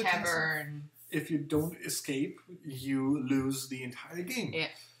escape from the castle, Cavern. if you don't escape, you lose the entire game. Yeah.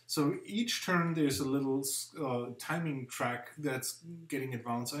 So each turn there's a little timing track that's getting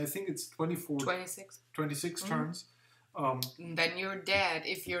advanced. I think it's 26 turns. Then you're dead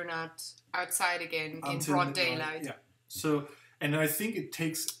if you're not outside again in Until, broad daylight. yeah. So, and I think it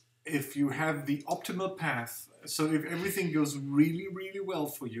takes, if you have the optimal path, so if everything goes really, really well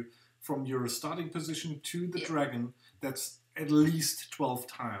for you, from your starting position to the Yeah. dragon, that's at least 12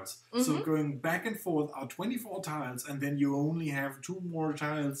 tiles. So Mhm. going back and forth are 24 tiles, and then you only have 2 more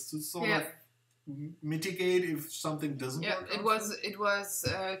tiles to sort Yeah. of mitigate if something doesn't Yeah, work. it was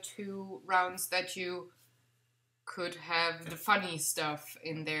 2 rounds that you could have the funny stuff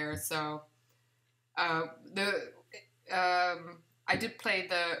in there. So I did play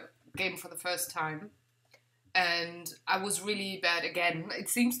the game for the first time, and I was really bad again. It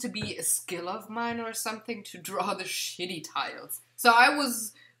seems to be a skill of mine or something to draw the shitty tiles. So I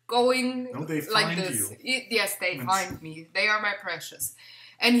was going No, they like find this. you. Yes, they It's- find me. They are my precious.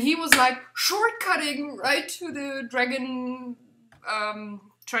 And he was like shortcutting right to the dragon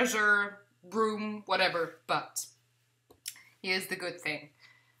treasure room, whatever. But here's the good thing.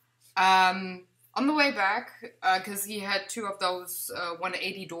 On the way back, because he had 2 of those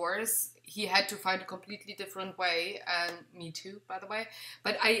 180 doors, he had to find a completely different way, and me too, by the way.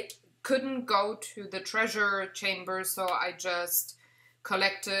 But I couldn't go to the treasure chamber, so I just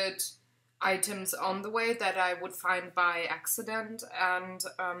collected items on the way that I would find by accident, and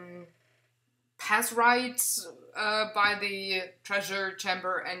pass right by the treasure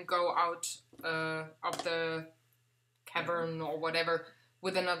chamber and go out of the cavern or whatever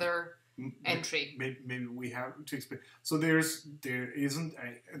with another entry. Maybe we have to explain. So there isn't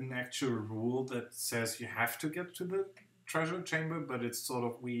an actual rule that says you have to get to the treasure chamber, but it's sort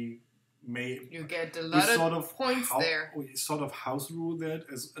of you get a lot of points there. We sort of house rule that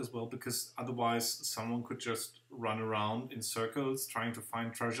as well, because otherwise someone could just run around in circles trying to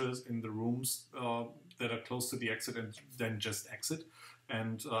find treasures in the rooms that are close to the exit and then just exit.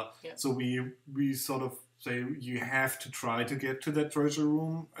 And so we sort of say you have to try to get to that treasure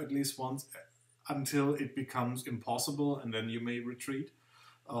room at least once until it becomes impossible, and then you may retreat.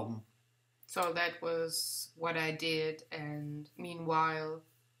 So that was what I did, and meanwhile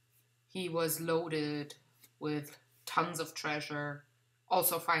he was loaded with tons of treasure,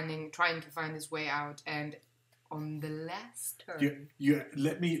 also trying to find his way out, and on the last turn.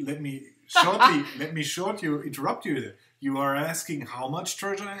 Let me interrupt you there. You are asking how much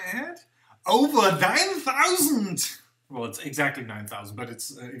treasure I had? Over 9,000! Well, it's exactly 9,000, but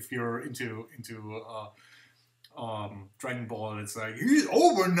it's if you're into Dragon Ball, it's like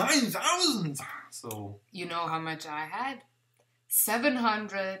over 9,000. So you know how much I had?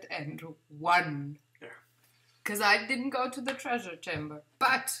 701. Yeah. Because I didn't go to the treasure chamber.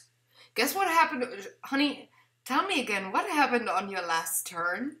 But guess what happened, honey? Tell me again, what happened on your last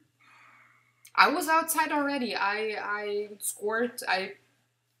turn? I was outside already. I scored. I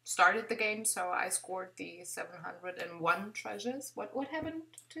started the game, so I scored the 701 treasures. What happened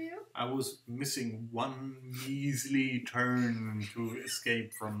to you? I was missing one measly turn to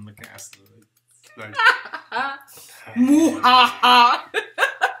escape from the castle. Like,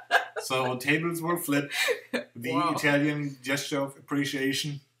 so tables were flipped. The Italian gesture of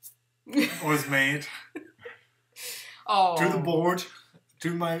appreciation was made to the board,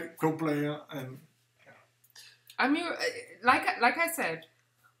 to my co-player, and I mean, like I said,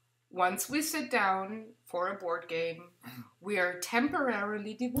 once we sit down for a board game, we are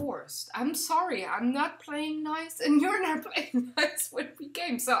temporarily divorced. I'm sorry, I'm not playing nice, and you're not playing nice when we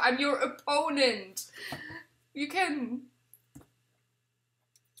game. So I'm your opponent. You can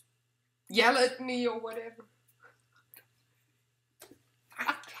yell at me or whatever.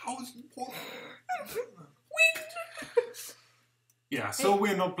 Yeah, so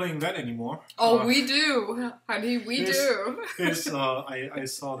we're not playing that anymore. Oh, we do, honey, we do. I saw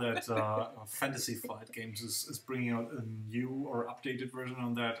that Fantasy Flight Games is bringing out a new or updated version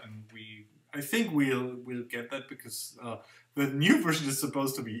on that, and I think we'll get that because the new version is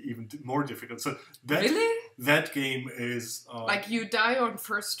supposed to be even more difficult. So that game is like you die on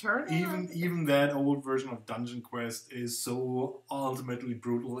first turn. Even that old version of Dungeon Quest is so ultimately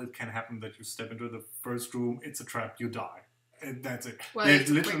brutal. It can happen that you step into the first room, it's a trap, you die. And that's it. Well,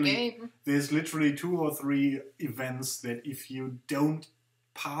 there's literally 2 or 3 events that if you don't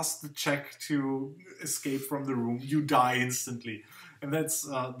pass the check to escape from the room, you die instantly. And that's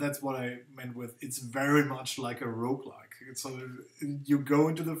what I meant with it's very much like a roguelike. It's you go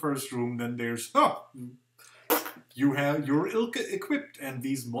into the first room, then there's you're ill-equipped, and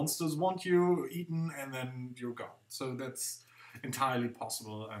these monsters want you eaten, and then you're gone. So that's entirely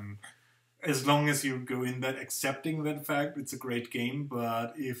possible. As long as you go in that accepting that fact, it's a great game.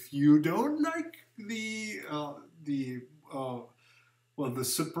 But if you don't like the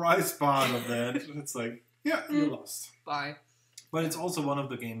surprise part of that, it's like, yeah, you lost. Bye. But it's also one of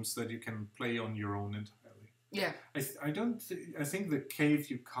the games that you can play on your own entirely. Yeah. I think the cave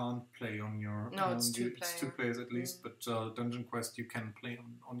you can't play on your. No, it's 2 players. It's 2 players at least, but Dungeon Quest you can play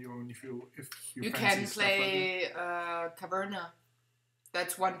on your own if you You fancy can stuff play Caverna.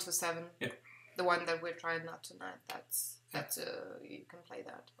 That's 1 to 7. Yeah. The one that we're trying not tonight. That's you can play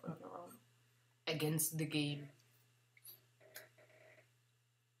that on your own against the game.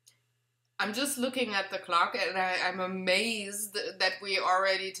 I'm just looking at the clock, and I'm amazed that we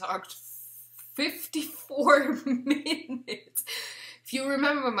already talked 54 minutes. If you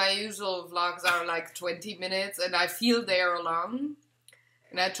remember, my usual vlogs are like 20 minutes, and I feel they are long,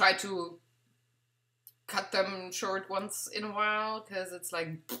 and I try to cut them short once in a while, because it's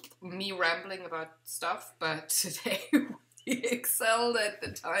like me rambling about stuff, but today He excelled at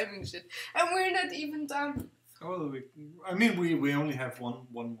the timing shit. And we're not even done. Oh, we only have one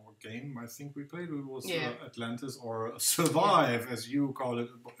more game. I think we played. It was Atlantis or Survive, as you call it,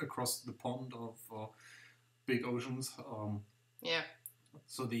 across the pond of big oceans.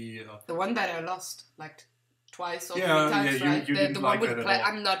 So the one that I lost like twice or 3 yeah, times, right? You didn't the like one with that at all.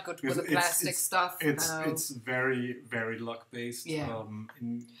 I'm not good with the plastic stuff. It's very very luck based. Yeah.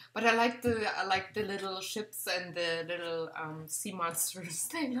 But I like the little ships and the little sea monsters.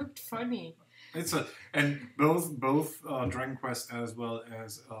 They looked funny. And both Dragon Quest as well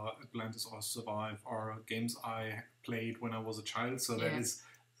as Atlantis or Survive are games I played when I was a child. So that is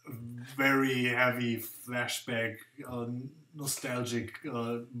a very heavy flashback, nostalgic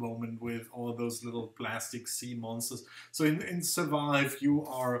moment with all those little plastic sea monsters. So in Survive, you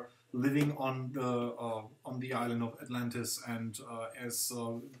are living on the island of Atlantis, and as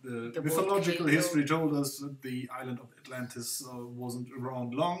the mythological history told us, the island of Atlantis wasn't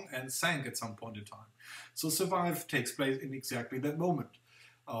around long and sank at some point in time. So Survive takes place in exactly that moment.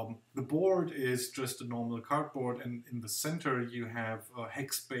 The board is just a normal cardboard, and in the center you have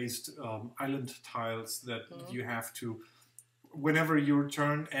hex-based island tiles that you have to, whenever your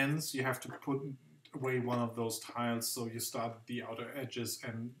turn ends, you have to put away one of those tiles. So you start at the outer edges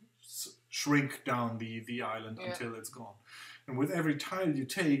and shrink down the island until it's gone. And with every tile you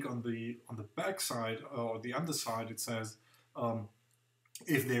take on the back side or the underside, it says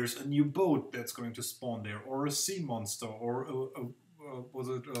if there's a new boat that's going to spawn there, or a sea monster, or a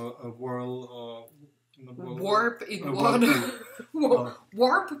whirl. Warp in water.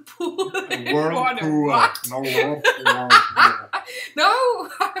 Warp pool. Whirlpool. No, warp. No,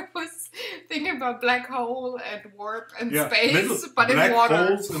 I was thinking about black hole and warp and space, but in water. Black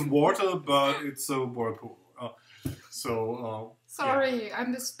holes in water, but it's a whirlpool. Sorry,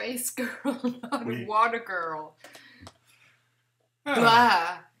 I'm the space girl, not a water girl.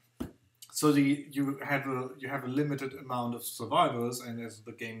 Blah. So you have a limited amount of survivors, and as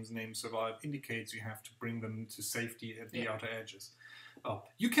the game's name Survive indicates, you have to bring them to safety at the outer edges.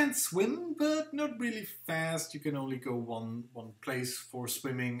 You can swim, but not really fast. You can only go one place for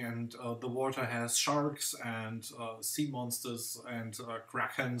swimming, and the water has sharks and sea monsters and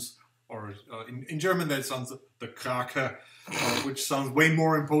krakens, or in German that sounds the Krake, which sounds way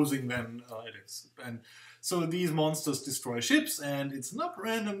more imposing than it is. And so these monsters destroy ships, and it's not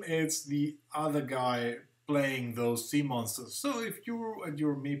random, it's the other guy playing those sea monsters. So if you and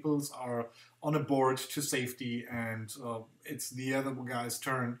your meeples are on a board to safety, and it's the other guy's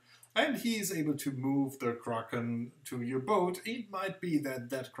turn, and he is able to move the Kraken to your boat, it might be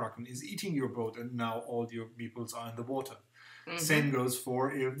that Kraken is eating your boat, and now all your meeples are in the water. Mm-hmm. Same goes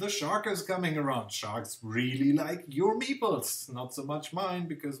for if the shark is coming around. Sharks really like your meeples, not so much mine,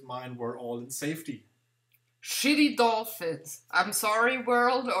 because mine were all in safety. Shitty dolphins. I'm sorry,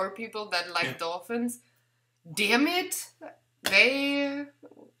 world, or people that like dolphins. Damn it. They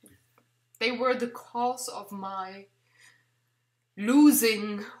were the cause of my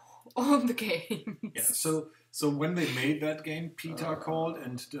losing on the game. Yeah, so when they made that game, PETA called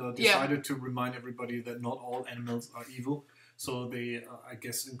and decided to remind everybody that not all animals are evil. So they, I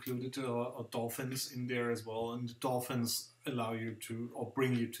guess, included dolphins in there as well. And dolphins allow you to, or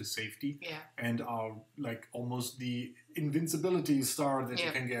bring you to safety. Yeah. And are like almost the invincibility star that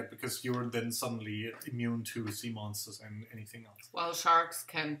you can get, because you're then suddenly immune to sea monsters and anything else. Well, sharks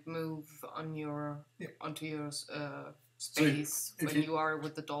can't move on onto your space so when you are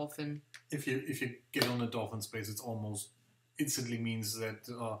with the dolphin. If you get on a dolphin space, it's almost instantly means that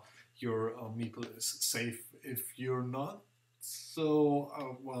your meeple is safe. If you're not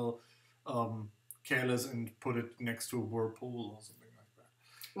so careless and put it next to a whirlpool or something like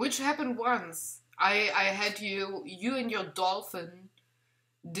that. Which happened once. I had you and your dolphin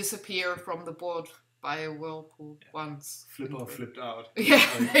disappear from the board by a whirlpool once. Flipper flipped out. Yeah,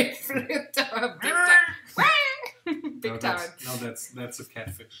 they flipped out big time. Big time. No, that's a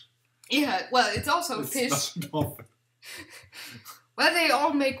catfish. Yeah, well, it's also a fish. Not a dolphin. Well, they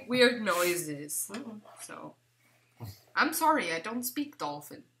all make weird noises. So, I'm sorry, I don't speak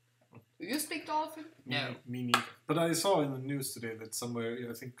dolphin. Do you speak dolphin? No. Me neither. But I saw in the news today that somewhere,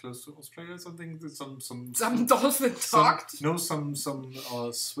 I think close to Australia or something, that some dolphin talked. Some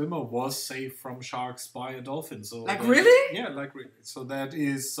swimmer was saved from sharks by a dolphin. So really? Yeah, like really. So that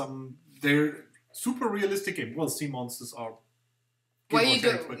is they're super realistic game. Well, sea monsters are. Well, you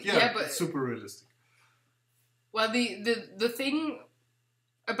do. But super realistic. Well, the thing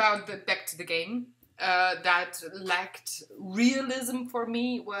about back to the game. That lacked realism for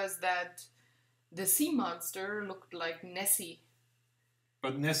me was that the sea monster looked like Nessie.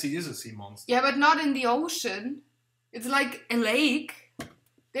 But Nessie is a sea monster. Yeah, but not in the ocean. It's like a lake.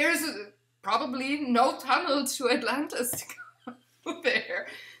 There's probably no tunnel to Atlantis to go there.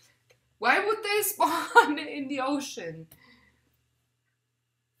 Why would they spawn in the ocean?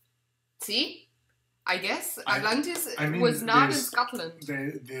 See? I guess Atlantis was not in Scotland.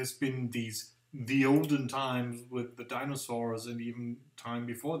 There's been the olden times with the dinosaurs, and even time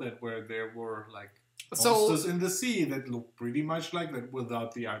before that where there were like monsters in the sea that look pretty much like that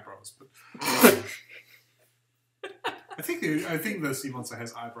without the eyebrows. But I think the sea monster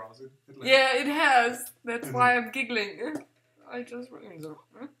has eyebrows. Yeah, it has. That's why I'm giggling. I just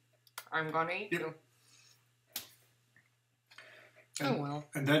I'm gonna eat you. And, oh well.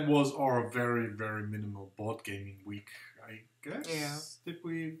 And that was our very, very minimal board gaming week, I guess. Yeah. Did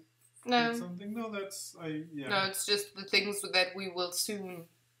we No. something? No, that's yeah. No, it's just the things that we will soon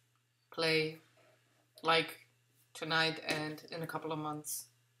play, like tonight and in a couple of months.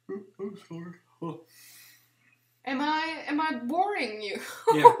 Oh, sorry. Oh. Am I boring you?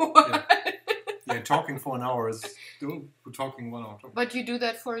 Yeah. Yeah, talking for an hour is we're talking 1 hour. But you do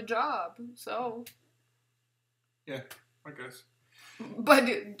that for a job, so. Yeah, I guess. But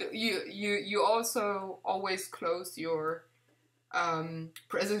you also always close your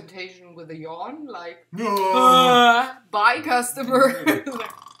presentation with a yawn, like no. Bye, customer.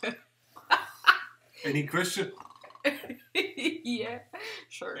 Any question? Yeah,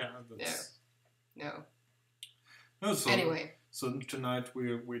 sure. Yeah. No. No. So, anyway. So tonight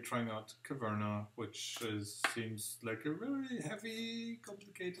we're trying out Caverna, which seems like a very heavy,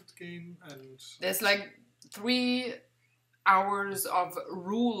 complicated game, and there's like 3 hours of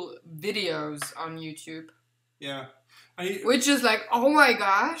rule videos on YouTube. Yeah, which is like, oh my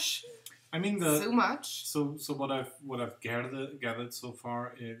gosh. I mean so much. So what I've gathered so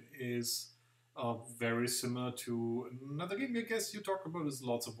far, it is very similar to another game I guess you talked about, is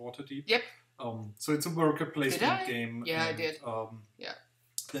Lots of Waterdeep. Yep. So it's a worker placement game. Yeah, I did. Yeah.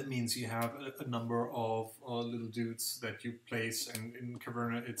 That means you have a number of little dudes that you place, and in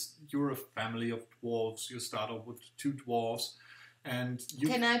Caverna, you're a family of dwarves. You start off with 2 dwarves, and you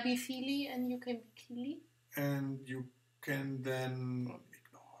can I be Feely and you can be Keely? And you can then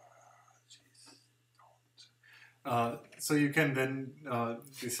so you can then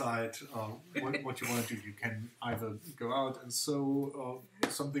decide what you want to do. You can either go out and sow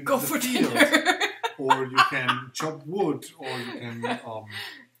something go in the for field, dinner. or you can chop wood, or you can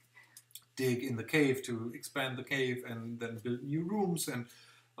dig in the cave to expand the cave and then build new rooms and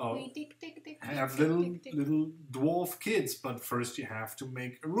have little dwarf kids. But first you have to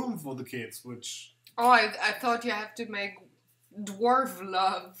make a room for the kids, which... Oh, I thought you have to make dwarf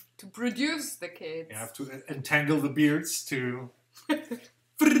love to produce the kids. You have to entangle the beards to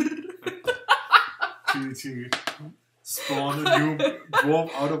to spawn a new dwarf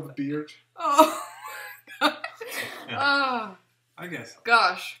out of a beard. Oh. Yeah. Oh. I guess.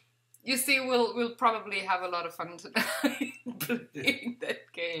 Gosh. You see, we'll probably have a lot of fun tonight playing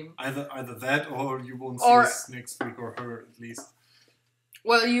that game. Either that, or you won't see us next week, or her at least.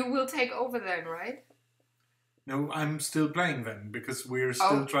 Well, you will take over then, right? No, I'm still playing then, because we're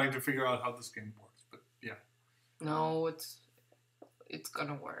still trying to figure out how this game works. But yeah. No, it's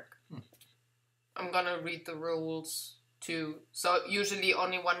gonna work. I'm gonna read the rules too. So usually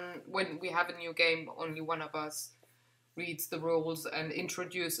when we have a new game, only one of us reads the rules and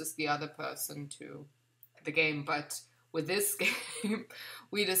introduces the other person to the game. But with this game,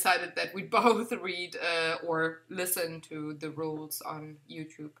 we decided that we both read or listen to the rules on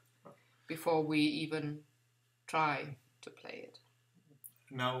YouTube before we even try to play it.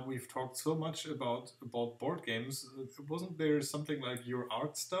 Now we've talked so much about board games. Wasn't there something like your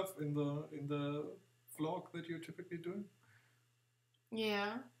art stuff in the vlog that you're typically doing?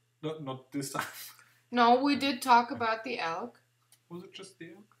 Yeah. Not this time. No, we did talk about the elk. Was it just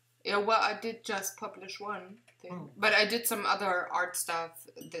the elk? Yeah, well, I did just publish one thing. But I did some other art stuff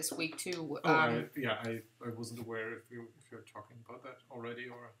this week too. I wasn't aware if you're talking about that already,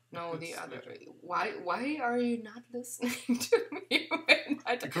 or... No, the other... Why are you not listening to me?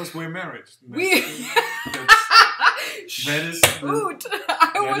 Because we're married. That is... Shoot!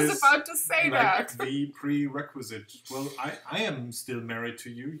 I was about to say that. The prerequisite. Well, I am still married to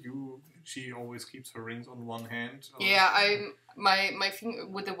you. She always keeps her rings on one hand. Yeah, my finger,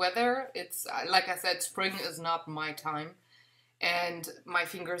 with the weather, it's like I said, spring is not my time, and my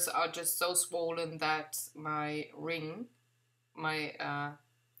fingers are just so swollen that my ring, not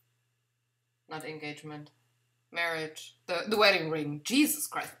engagement, marriage, the wedding ring, Jesus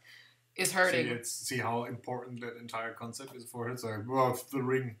Christ, is hurting. See how important that entire concept is for her. It's like, well, the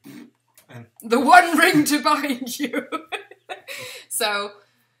ring, and the one ring to bind you. So.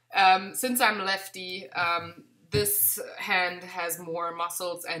 Since I'm lefty, this hand has more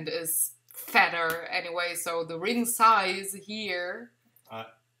muscles and is fatter anyway, so the ring size here...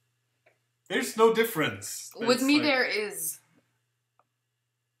 there's no difference. With me there is.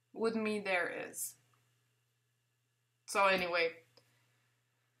 With me there is. So anyway...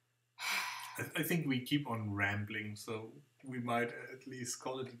 I think we keep on rambling, so we might at least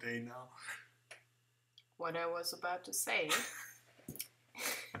call it a day now. What I was about to say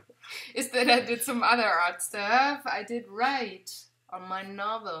is that I did some other art stuff. I did write on my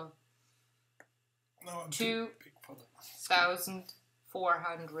novel. No, I'm too big for that.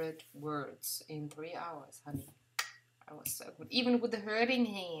 2,400 words in 3 hours, honey. I was so good, even with the hurting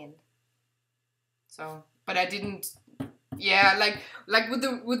hand. So, but I didn't. Yeah, like with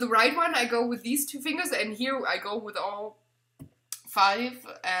the right one, I go with these 2 fingers, and here I go with all 5,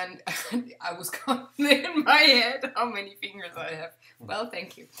 and I was counting in my head how many fingers I have. Well,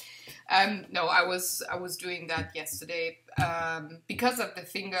 thank you. No, I was doing that yesterday. Because of the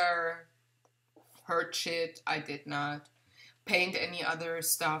finger hurt shit, I did not paint any other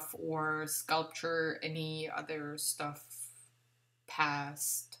stuff or sculpture any other stuff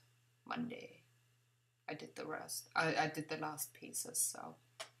past Monday. I did the rest. I did the last pieces, so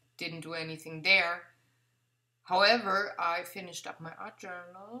didn't do anything there. However, I finished up my art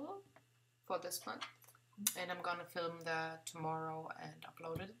journal for this month, and I'm gonna film that tomorrow and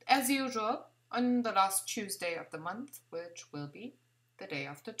upload it as usual on the last Tuesday of the month, which will be the day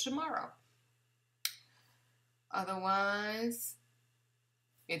after tomorrow. Otherwise,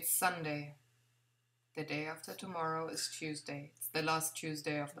 it's Sunday. The day after tomorrow is Tuesday. It's the last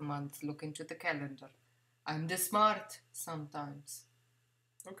Tuesday of the month. Look into the calendar. I'm this smart sometimes.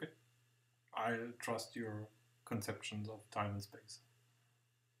 Okay. I trust your conceptions of time and space.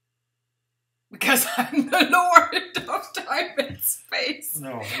 Because I'm the lord of time and space.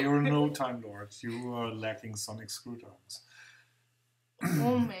 No, you're no time lord. You are lacking sonic screwdrivers.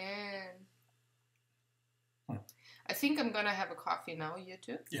 Oh, man. I think I'm gonna have a coffee now, you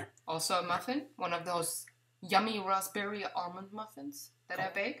too? Yeah. Also a muffin. One of those yummy raspberry almond muffins that I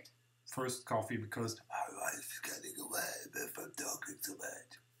baked. First coffee because my wife's getting away if I'm talking too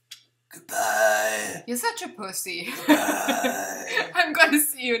much. Goodbye. You're such a pussy. Goodbye. I'm gonna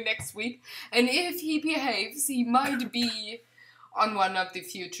see you next week. And if he behaves, he might be on one of the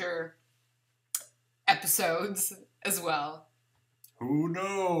future episodes as well. Who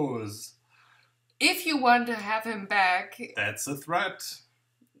knows? If you want to have him back... That's a threat.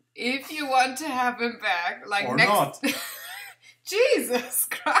 If you want to have him back, like or next... not. Jesus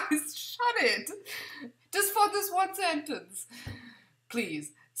Christ, shut it. Just for this one sentence.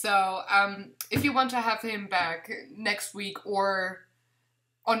 Please. So, if you want to have him back next week or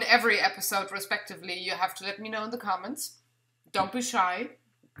on every episode respectively, you have to let me know in the comments. Don't be shy.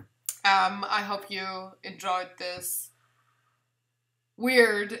 I hope you enjoyed this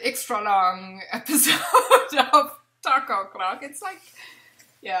weird, extra long episode of Taco Clock. It's like,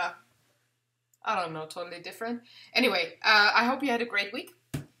 yeah, I don't know, totally different. Anyway, I hope you had a great week.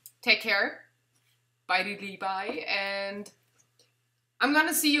 Take care. Bye, and I'm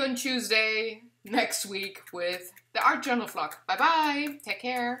gonna see you on Tuesday next week with the Art Journal vlog. Bye-bye. Take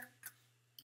care.